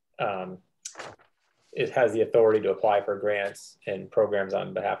has the authority to apply for grants and programs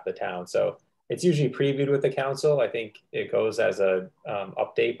on behalf of the town. So it's usually previewed with the council. I think it goes as a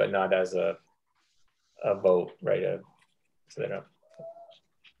update, but not as a vote, right? So they don't.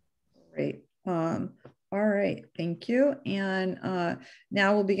 Great. All right, thank you. And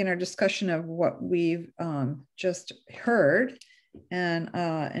now we'll begin our discussion of what we've just heard. And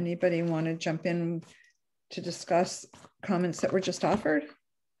anybody want to jump in to discuss comments that were just offered?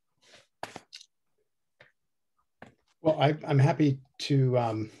 Well, I'm happy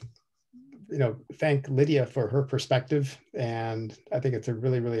to thank Lydia for her perspective, and I think it's a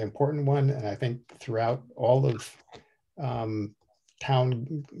really, really important one. And I think throughout all of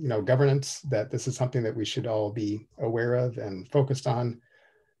town governance, that this is something that we should all be aware of and focused on.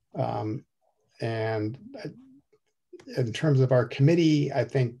 And in terms of our committee, I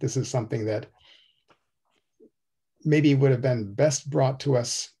think this is something that maybe would have been best brought to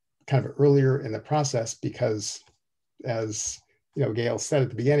us kind of earlier in the process, because as Gail said at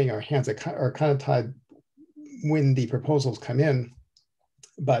the beginning, our hands are kind of tied when the proposals come in,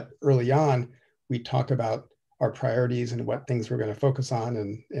 but early on, we talk about our priorities and what things we're going to focus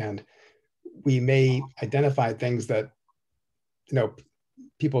on, and we may identify things that, you know,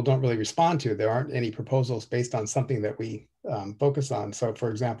 people don't really respond to. There aren't any proposals based on something that we focus on. So for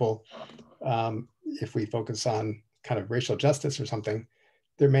example, if we focus on kind of racial justice or something,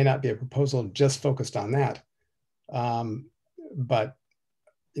 there may not be a proposal just focused on that. But,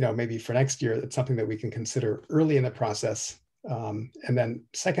 you know, maybe for next year, it's something that we can consider early in the process. And then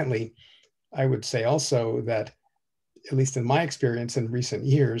secondly, I would say also that, at least in my experience in recent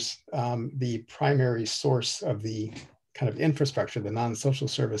years, the primary source of the kind of infrastructure, the non-social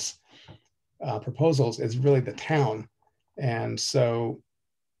service proposals, is really the town. And so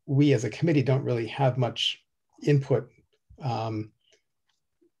we as a committee don't really have much input, you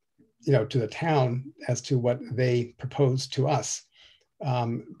know, to the town as to what they propose to us.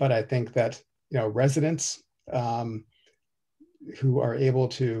 But I think that, you know, residents who are able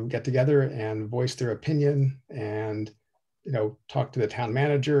to get together and voice their opinion and, you know, talk to the town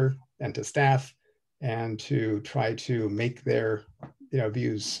manager and to staff and to try to make their, you know,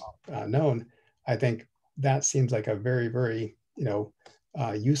 views known, I think that seems like a very, very, you know,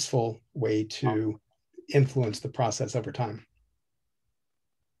 useful way to influence the process over time.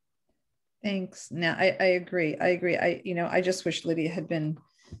 Thanks. Now, I agree. I agree. You know, I just wish Lydia had been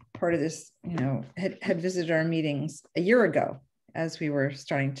part of this, you know, had visited our meetings a year ago as we were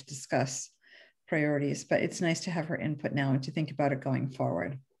starting to discuss priorities, but it's nice to have her input now and to think about it going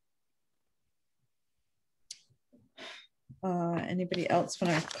forward. Anybody else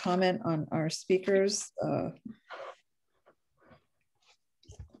want to comment on our speakers? I'm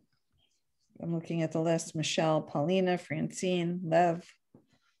looking at the list: Michelle, Paulina, Francine, Lev.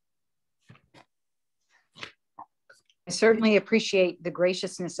 I certainly appreciate the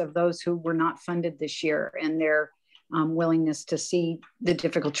graciousness of those who were not funded this year and their willingness to see the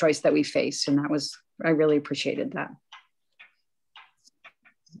difficult choice that we face. And I really appreciated that.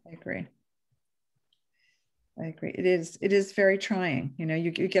 I agree. I agree. It is very trying. You know,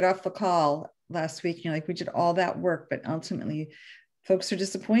 you get off the call last week, you're like, we did all that work, but ultimately folks are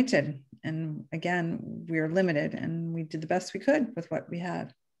disappointed. And again, we're limited and we did the best we could with what we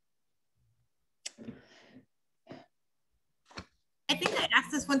had. I think I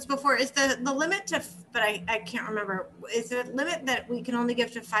asked this once before, is the limit to, but I can't remember, is the limit that we can only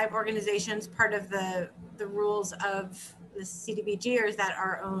give to 5 organizations part of the rules of the CDBG, or is that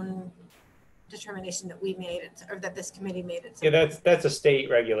our own determination that we made it, or that this committee made it? Yeah, that's a state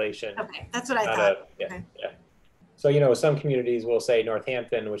regulation. Okay, that's what I thought. Okay. Yeah. So, you know, some communities will say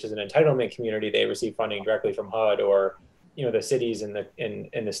Northampton, which is an entitlement community, they receive funding directly from HUD, or, you know, the cities in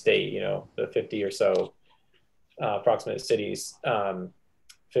the state, you know, the 50 or so approximate cities,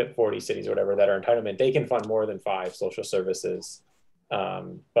 40 cities or whatever that are entitlement, they can fund more than 5 social services.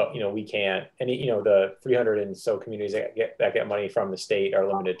 But, you know, we can't. Any, you know, the 300 and so communities that get money from the state are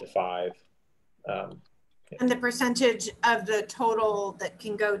limited to 5. And the percentage of the total that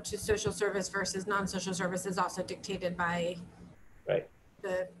can go to social service versus non-social service is also dictated by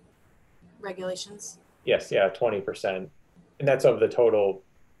the regulations. Yes, yeah, 20%, and that's of the total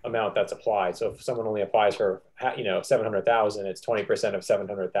amount that's applied. So if someone only applies for, you know, 700,000, it's 20% of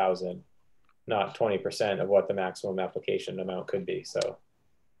 700,000, not 20% of what the maximum application amount could be. So.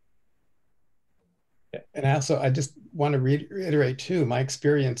 Yeah. And I just want to reiterate too, my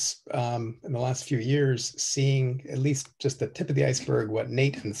experience in the last few years, seeing at least just the tip of the iceberg, what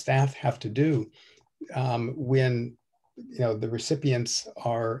Nate and staff have to do when, you know, the recipients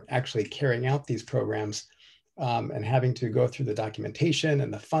are actually carrying out these programs and having to go through the documentation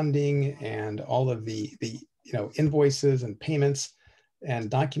and the funding and all of the you know, invoices and payments and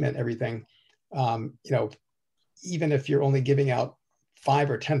document everything. You know, even if you're only giving out $5,000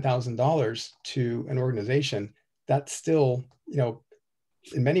 or $10,000 to an organization, that's still, you know,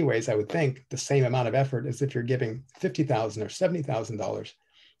 in many ways, I would think the same amount of effort as if you're giving $50,000 or $70,000.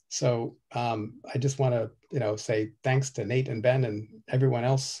 So I just want to, you know, say thanks to Nate and Ben and everyone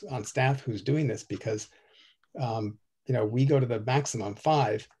else on staff who's doing this, because, you know, we go to the maximum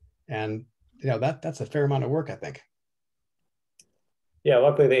 5, and, you know, that's a fair amount of work, I think. Yeah,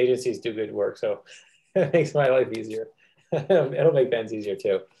 luckily the agencies do good work, so it makes my life easier. It'll make Ben's easier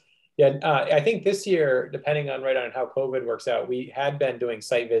too. Yeah, I think this year, depending on how COVID works out, we had been doing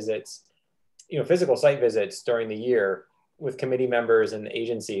site visits, you know, physical site visits during the year with committee members and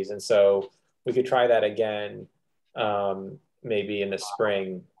agencies, and so we could try that again, maybe in the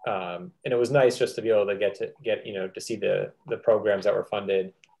spring. And it was nice just to be able to get you know, to see the programs that were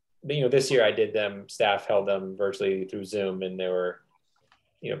funded. But, you know, this year I did them. Staff held them virtually through Zoom, and they were,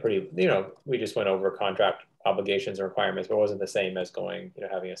 you know, pretty. You know, we just went over contract obligations and requirements, but it wasn't the same as going,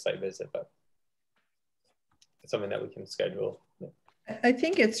 having a site visit, but it's something that we can schedule. I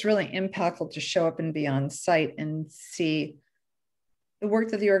think it's really impactful to show up and be on site and see the work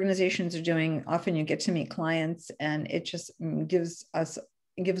that the organizations are doing. Often you get to meet clients and it just gives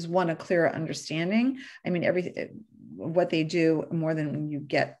one a clearer understanding. I mean, what they do more than you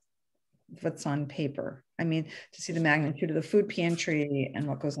get what's on paper. I mean, to see the magnitude of the food pantry and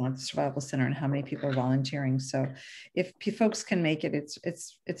what goes on at the Survival Center and how many people are volunteering. So if folks can make it,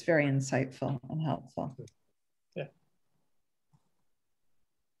 it's very insightful and helpful. Yeah.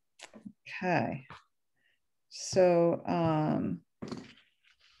 Okay. So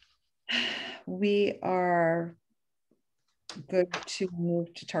we are good to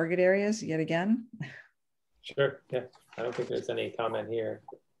move to target areas yet again. Sure. Yeah. I don't think there's any comment here.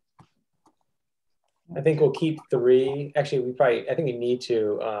 I think we'll keep 3. Actually, I think we need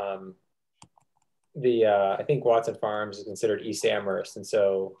to. I think Watson Farms is considered East Amherst, and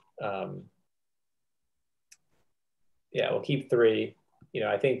so yeah, we'll keep 3.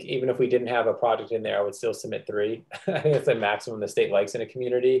 I think even if we didn't have a project in there, I would still submit 3. I think it's the maximum the state likes in a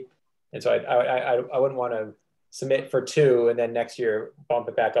community, and so I wouldn't want to submit for 2 and then next year bump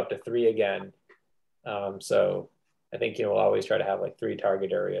it back up to 3 again. So I think we'll always try to have like 3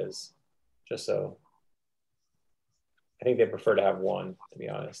 target areas, just so. I think they prefer to have 1, to be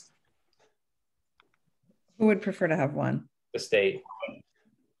honest. Who would prefer to have 1? The state.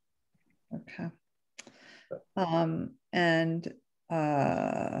 Okay. And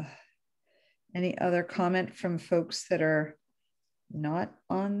any other comment from folks that are not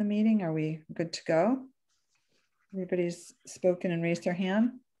on the meeting? Are we good to go? Everybody's spoken and raised their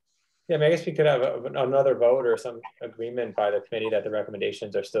hand. Yeah, I mean, I guess we could have another vote or some agreement by the committee that the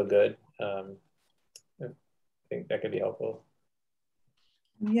recommendations are still good. I think that could be helpful.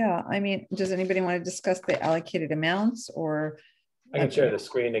 Yeah, I mean, does anybody want to discuss the allocated amounts, or? I can share the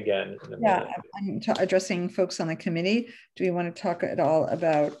screen again. Yeah, I'm addressing folks on the committee. Do we want to talk at all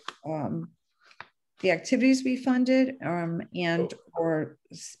about the activities we funded and or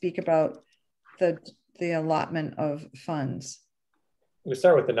speak about the allotment of funds? We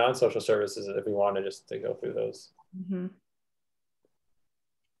start with the non-social services if we want to just to go through those. Mm-hmm.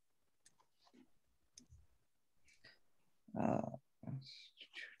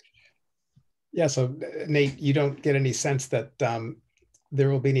 Yeah, so Nate, you don't get any sense that there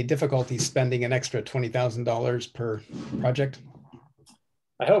will be any difficulty spending an extra $20,000 per project?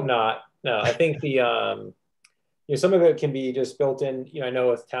 I hope not. No, I think the some of it can be just built in. I know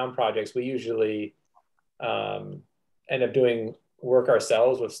with town projects, we usually end up doing work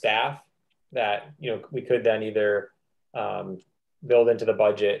ourselves with staff that we could then either build into the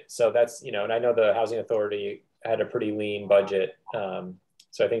budget. So that's and I know the Housing Authority had a pretty lean budget,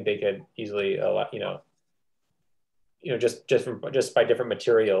 so I think they could easily just by different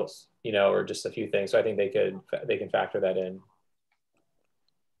materials, or just a few things. So I think they can factor that in.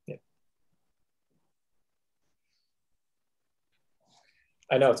 Yeah.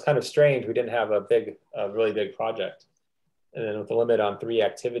 I know it's kind of strange we didn't have a really big project, and then with the limit on 3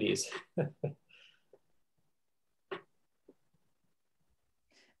 activities.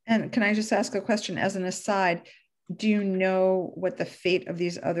 And can I just ask a question as an aside? Do you know what the fate of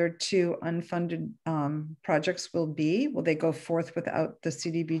these other 2 unfunded projects will be? Will they go forth without the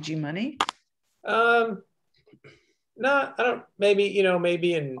CDBG money? No, I don't. Maybe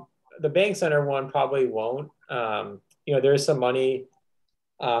maybe in the bank center one probably won't. There's some money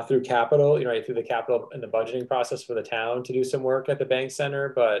through capital, through the capital and the budgeting process for the town to do some work at the bank center.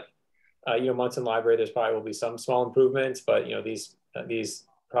 But Munson Library, there's probably will be some small improvements. But these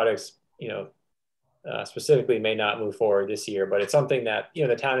projects, specifically may not move forward this year, but it's something that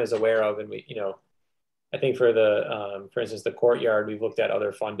the town is aware of, and we I think for for instance the courtyard, we've looked at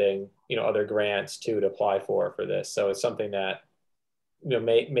other funding, other grants too to apply for this. So it's something that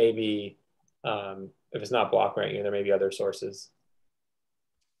maybe if it's not block grant, there may be other sources.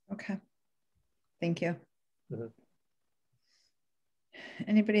 Okay, thank you. Mm-hmm.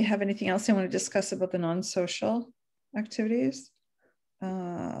 Anybody have anything else they want to discuss about the non-social activities?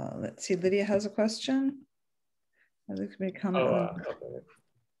 Let's see, Lydia has a question. I would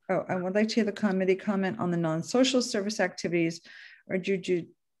like to hear the committee comment on the non-social service activities, or did you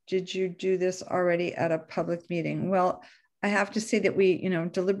do this already at a public meeting? Well, I have to say that we,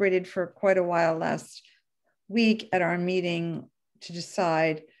 deliberated for quite a while last week at our meeting to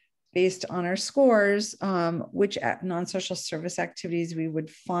decide, based on our scores, which non-social service activities we would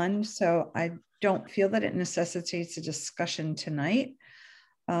fund. So I don't feel that it necessitates a discussion tonight.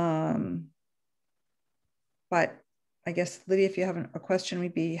 But I guess, Lydia, if you have a question,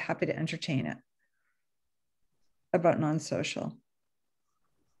 we'd be happy to entertain it. about non-social.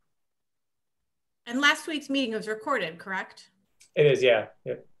 And last week's meeting was recorded, correct? It is, yeah.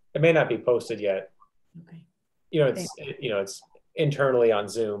 It may not be posted yet. Okay. It's internally on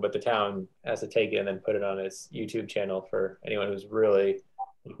Zoom, but the town has to take it and then put it on its YouTube channel for anyone who's really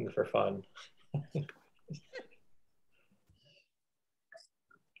looking for fun.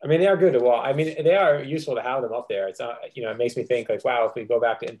 I mean, they are good to watch. I mean, they are useful to have them up there. It's not, it makes me think like, wow, if we go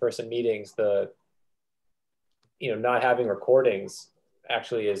back to in-person meetings, not having recordings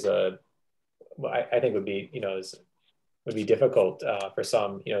actually is I think would be, would be difficult for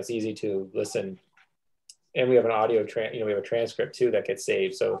some. It's easy to listen, and we have an audio we have a transcript too that gets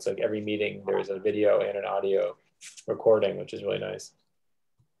saved. So it's like every meeting there's a video and an audio recording, which is really nice.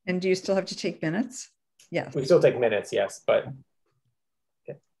 And do you still have to take minutes? Yeah. We still take minutes, yes, but.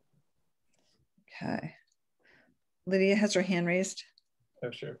 Okay. Lydia has her hand raised. Oh,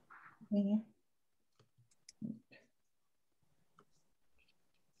 sure. Mm-hmm.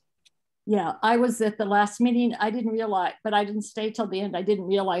 Yeah, I was at the last meeting. I didn't realize, but I didn't stay till the end. I didn't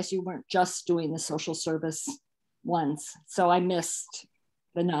realize you weren't just doing the social service ones. So I missed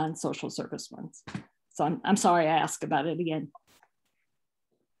the non-social service ones. So I'm sorry I asked about it again.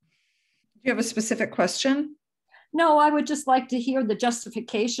 Do you have a specific question? No, I would just like to hear the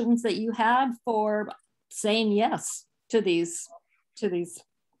justifications that you had for saying yes to these, how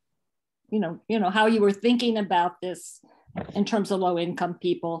you were thinking about this in terms of low income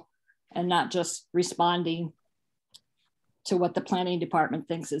people and not just responding to what the planning department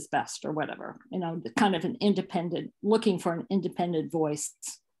thinks is best or whatever, kind of looking for an independent voice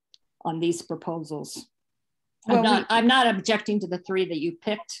on these proposals. Well, I'm not objecting to the 3 that you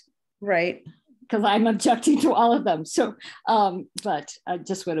picked. Right. Because I'm objecting to all of them. So, but I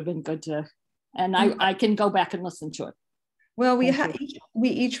just would have been good to, and I can go back and listen to it. Well, we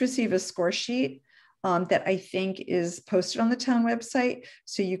each receive a score sheet that I think is posted on the town website.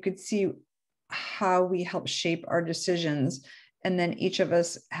 So you could see how we help shape our decisions. And then each of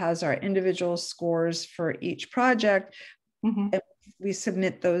us has our individual scores for each project. Mm-hmm. And we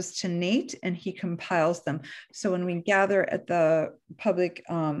submit those to Nate and he compiles them. So when we gather at the public,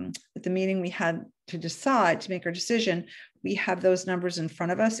 at the meeting we had to decide to make our decision, we have those numbers in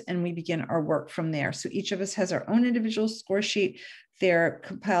front of us and we begin our work from there. So each of us has our own individual score sheet. They're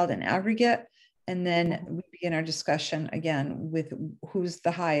compiled in aggregate. And then we begin our discussion again with who's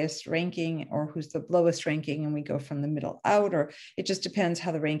the highest ranking or who's the lowest ranking. And we go from the middle out, or it just depends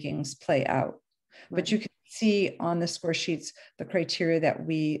how the rankings play out. Right. But you can see on the score sheets the criteria that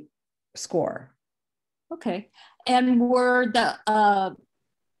we score. Okay. And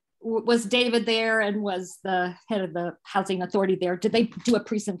was David there and was the head of the housing authority there? Did they do a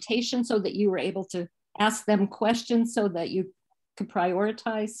presentation so that you were able to ask them questions so that you could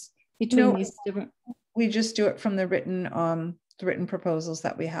prioritize between these different? We just do it from the written proposals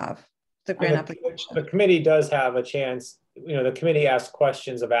that we have, the grant application. The committee does have a chance, the committee asks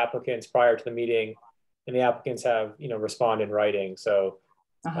questions of applicants prior to the meeting and the applicants have, respond in writing. So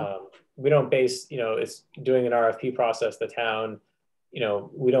we don't base, it's doing an RFP process, the town,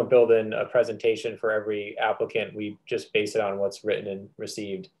 we don't build in a presentation for every applicant. We just base it on what's written and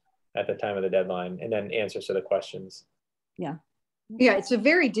received at the time of the deadline and then answers to the questions. Yeah. Yeah, it's a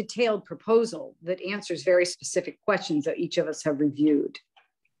very detailed proposal that answers very specific questions that each of us have reviewed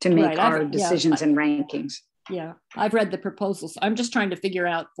to make our decisions and rankings. Yeah, I've read the proposals. I'm just trying to figure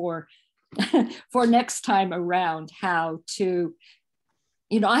out for next time around how to,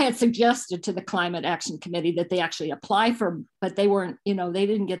 I had suggested to the Climate Action Committee that they actually apply for, but they weren't, they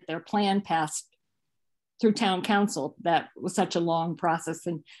didn't get their plan passed through town council. That was such a long process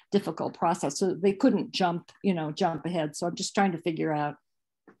and difficult process. So they couldn't jump ahead. So I'm just trying to figure out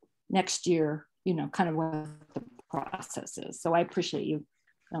next year, kind of what the process is. So I appreciate you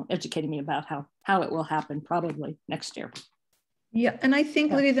educating me about how it will happen probably next year. Yeah, and I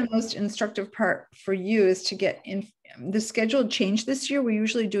think, Lydia, the most instructive part for you is to get in the schedule changed this year. We're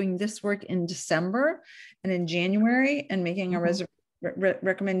usually doing this work in December and in January and making our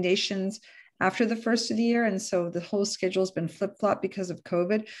recommendations after the first of the year. And so the whole schedule has been flip-flopped because of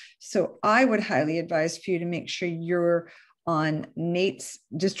COVID. So I would highly advise for you to make sure you're on Nate's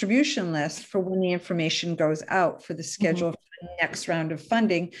distribution list for when the information goes out for the schedule for the next round of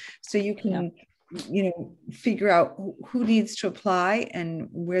funding. So you can, figure out who needs to apply and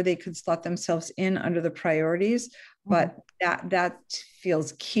where they could slot themselves in under the priorities. But that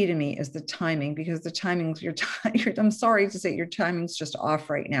feels key to me is the timing, because the timings, I'm sorry to say your timing's just off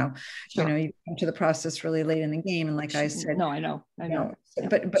right now. Sure. You come to the process really late in the game. And like I said, no, I know.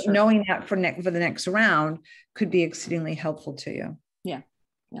 But sure. Knowing that for the next round could be exceedingly helpful to you. Yeah.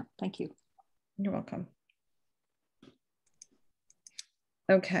 Thank you. You're welcome.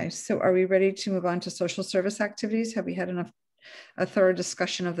 Okay, so are we ready to move on to social service activities? Have we had a thorough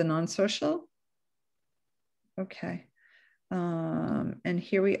discussion of the non-social? Okay. And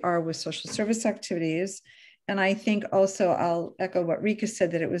here we are with social service activities. And I think also I'll echo what Rika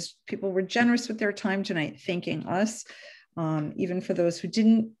said, that it was people were generous with their time tonight, thanking us, even for those who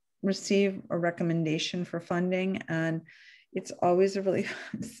didn't receive a recommendation for funding. And it's always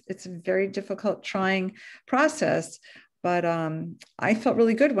it's a very difficult, trying process. But I felt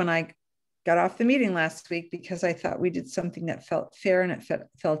really good when I got off the meeting last week, because I thought we did something that felt fair and it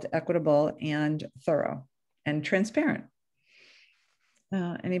felt equitable and thorough and transparent.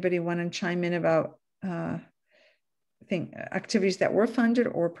 Anybody want to chime in about activities that were funded,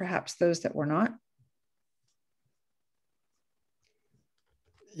 or perhaps those that were not?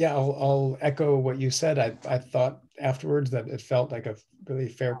 Yeah, I'll echo what you said. I thought afterwards that it felt like a really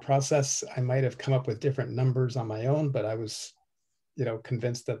fair process. I might have come up with different numbers on my own, but I was,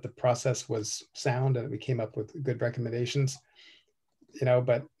 convinced that the process was sound and we came up with good recommendations.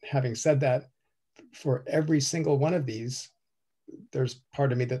 But having said that, for every single one of these, there's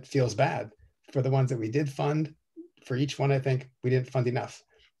part of me that feels bad. For the ones that we did fund, for each one, I think we didn't fund enough.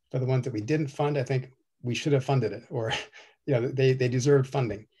 For the ones that we didn't fund, I think we should have funded it, or they deserved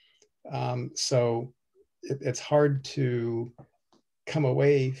funding. So it's hard to come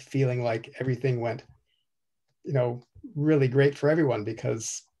away feeling like everything went, really great for everyone,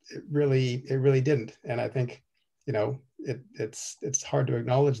 because it really didn't. And I think, it's hard to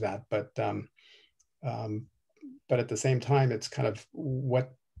acknowledge that, but at the same time, it's kind of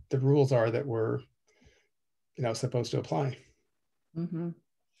what the rules are that we're, supposed to apply. Mm-hmm.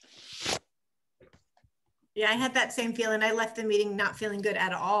 Yeah, I had that same feeling. I left the meeting not feeling good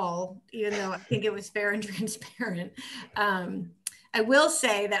at all, even though I think it was fair and transparent. I will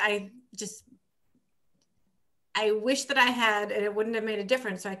say that I wish that I had, and it wouldn't have made a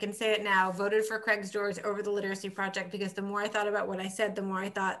difference, so I can say it now, voted for Craig's Doors over the Literacy Project, because the more I thought about what I said, the more I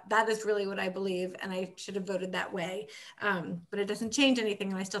thought that is really what I believe, and I should have voted that way. But it doesn't change anything,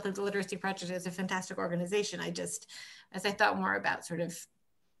 and I still think the Literacy Project is a fantastic organization. As I thought more about sort of,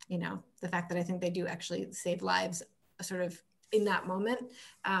 the fact that I think they do actually save lives sort of in that moment,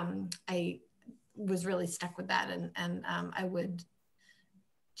 I was really stuck with that, and I would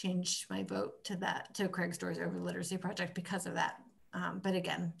change my vote to Craig's Doors over the Literacy Project because of that. But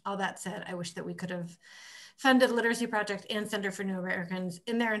again, all that said, I wish that we could have funded the Literacy Project and Center for New Americans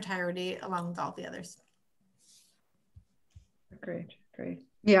in their entirety, along with all the others. Great.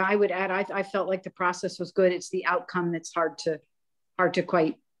 Yeah, I would add, I felt like the process was good. It's the outcome that's hard to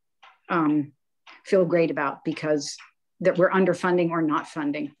quite feel great about, because that we're underfunding or not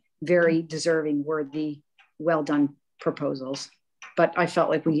funding very deserving, worthy, well done proposals. But I felt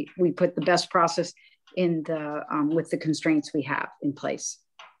like we put the best process in with the constraints we have in place.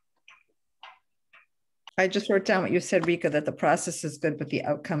 I just wrote down what you said, Rika, that the process is good, but the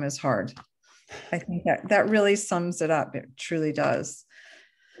outcome is hard. I think that really sums it up. It truly does.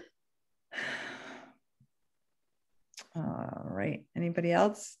 All right. Anybody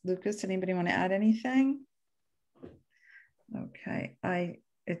else? Lucas, anybody want to add anything? Okay.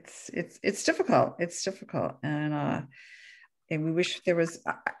 It's difficult. It's difficult. And we wish there was,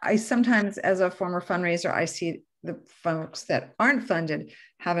 I sometimes, as a former fundraiser, I see the folks that aren't funded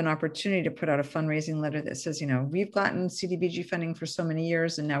have an opportunity to put out a fundraising letter that says, we've gotten CDBG funding for so many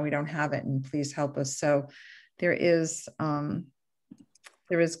years and now we don't have it, and please help us. So there can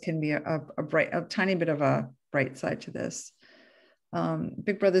be a tiny bit of a bright side to this.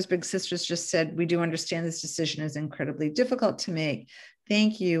 Big Brothers Big Sisters just said, we do understand this decision is incredibly difficult to make.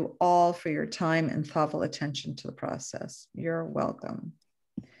 Thank you all for your time and thoughtful attention to the process. You're welcome.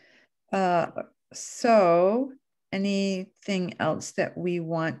 So anything else that we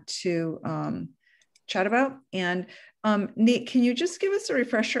want to chat about? And Nate, can you just give us a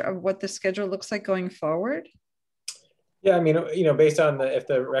refresher of what the schedule looks like going forward? Yeah, I mean, based on if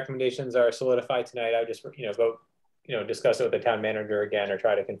the recommendations are solidified tonight, I would just, vote, discuss it with the town manager again, or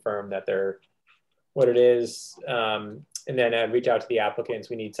try to confirm that they're what it is. And then I'd reach out to the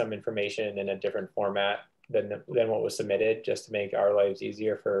applicants. We need some information in a different format than what was submitted, just to make our lives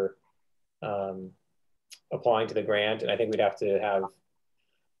easier for applying to the grant. And I think we'd have to have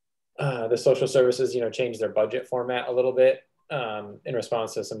the social services, change their budget format a little bit in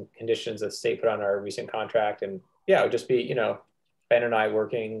response to some conditions that the state put on our recent contract. And yeah, it would just be, Ben and I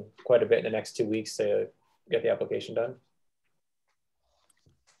working quite a bit in the next 2 weeks to get the application done.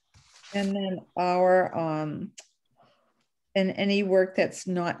 And then and any work that's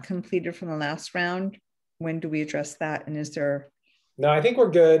not completed from the last round, when do we address that? And is there No, I think we're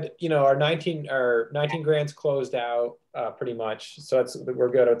good. You know, our 19 grants closed out pretty much. So we're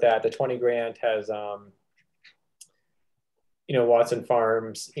good with that. The 20 grant has, you know, Watson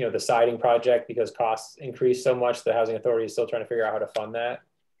Farms, you know, the siding project, because costs increased so much, the housing authority is still trying to figure out how to fund that.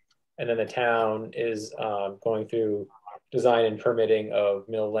 And then the town is going through design and permitting of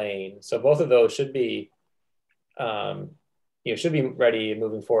Mill Lane. So both of those should be, you know, should be ready and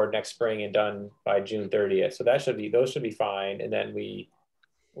moving forward next spring and done by June 30th. So those should be fine. And then we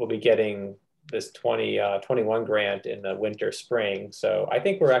will be getting this 2021 grant in the winter, spring. So I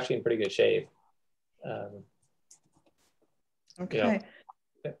think we're actually in pretty good shape. Okay.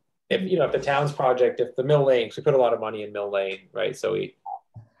 You know, if the town's project, if the Mill Lane, 'cause we put a lot of money in Mill Lane, right? So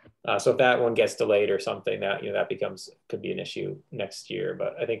so if that one gets delayed or something, that, you know, that could be an issue next year,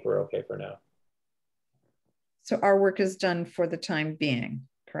 but I think we're okay for now. So our work is done for the time being,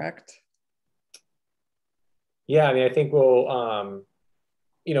 correct? Yeah, I mean, I think we'll,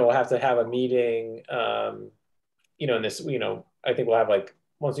 you know, we'll have to have a meeting, you know, you know, I think we'll have, like,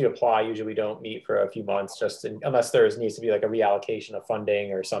 once you apply, usually we don't meet for a few months, unless needs to be like a reallocation of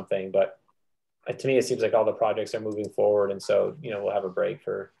funding or something. But to me, it seems like all the projects are moving forward. And so, you know, we'll have a break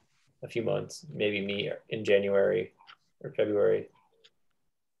for a few months, maybe meet in January or February.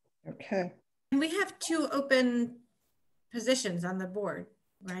 Okay. And we have 2 open positions on the board,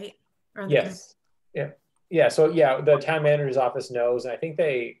 right? Yes. Yeah. Yeah. So yeah, the town manager's office knows, and I think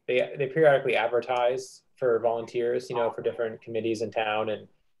they periodically advertise for volunteers, you know, for different committees in town. And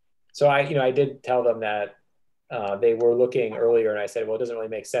so I did tell them that they were looking earlier, and I said, well, it doesn't really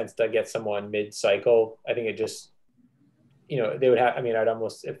make sense to get someone mid-cycle. I think it just, you know, they would have, I mean, I'd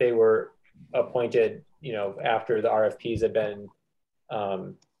almost, if they were appointed, you know, after the RFPs had been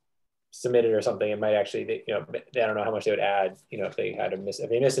submitted or something, it might actually, you know, I don't know how much they would add, you know, if they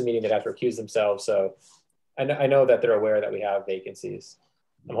miss a meeting, they'd have to recuse themselves. So I know that they're aware that we have vacancies.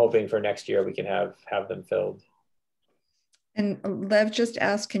 I'm hoping for next year we can have them filled. And Lev just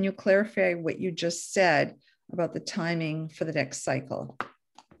asked, can you clarify what you just said about the timing for the next cycle?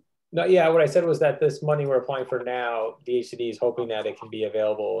 No, yeah, what I said was that this money we're applying for now, the HCD is hoping that it can be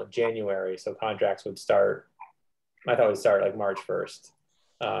available in January. So contracts would start, I thought it would start like March 1st.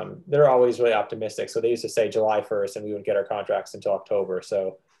 They're always really optimistic. So they used to say July 1st and we would get our contracts until October.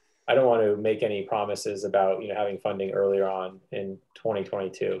 So I don't want to make any promises about, you know, having funding earlier on in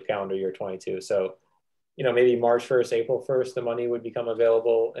 2022, calendar year 22. So, you know, maybe March 1st, April 1st, the money would become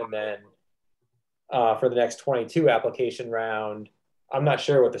available. And then for the next 22 application round, I'm not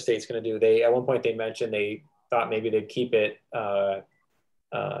sure what the state's going to do. At one point they mentioned they thought maybe they'd keep it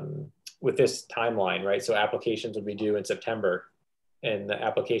with this timeline, right? So applications would be due in September and the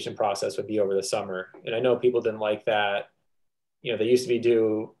application process would be over the summer. And I know people didn't like that. You know, they used to be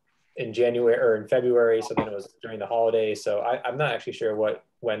due in January or in February. So then it was during the holidays. So I'm not actually sure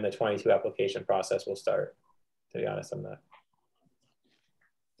when the 22 application process will start, to be honest. I'm not.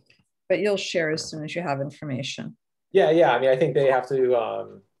 But you'll share as soon as you have information. Yeah. I mean, I think they have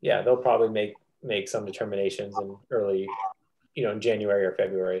to, yeah, they'll probably make some determinations in early, you know, in January or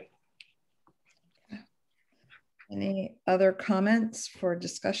February. Any other comments for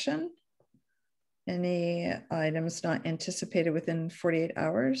discussion? Any items not anticipated within 48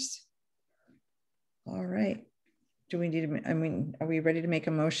 hours? All right. Do we need to, I mean, are we ready to make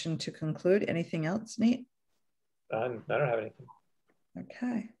a motion to conclude? Anything else, Nate? I don't have anything.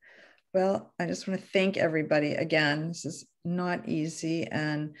 Okay. Well, I just want to thank everybody again. This is not easy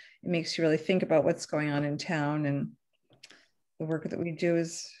and it makes you really think about what's going on in town, and the work that we do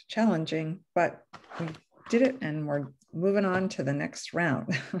is challenging, but we did it and we're moving on to the next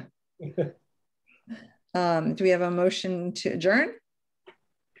round. Do we have a motion to adjourn?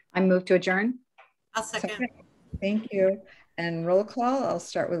 I move to adjourn. I'll second. Thank you. And roll call. I'll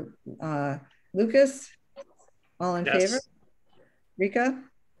start with Lucas. All in favor? Rika?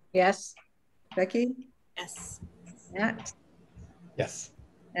 Yes. Becky? Yes. Matt? Yes.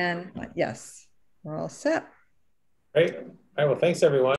 And yes, we're all set. Great. All right. Well, thanks everyone.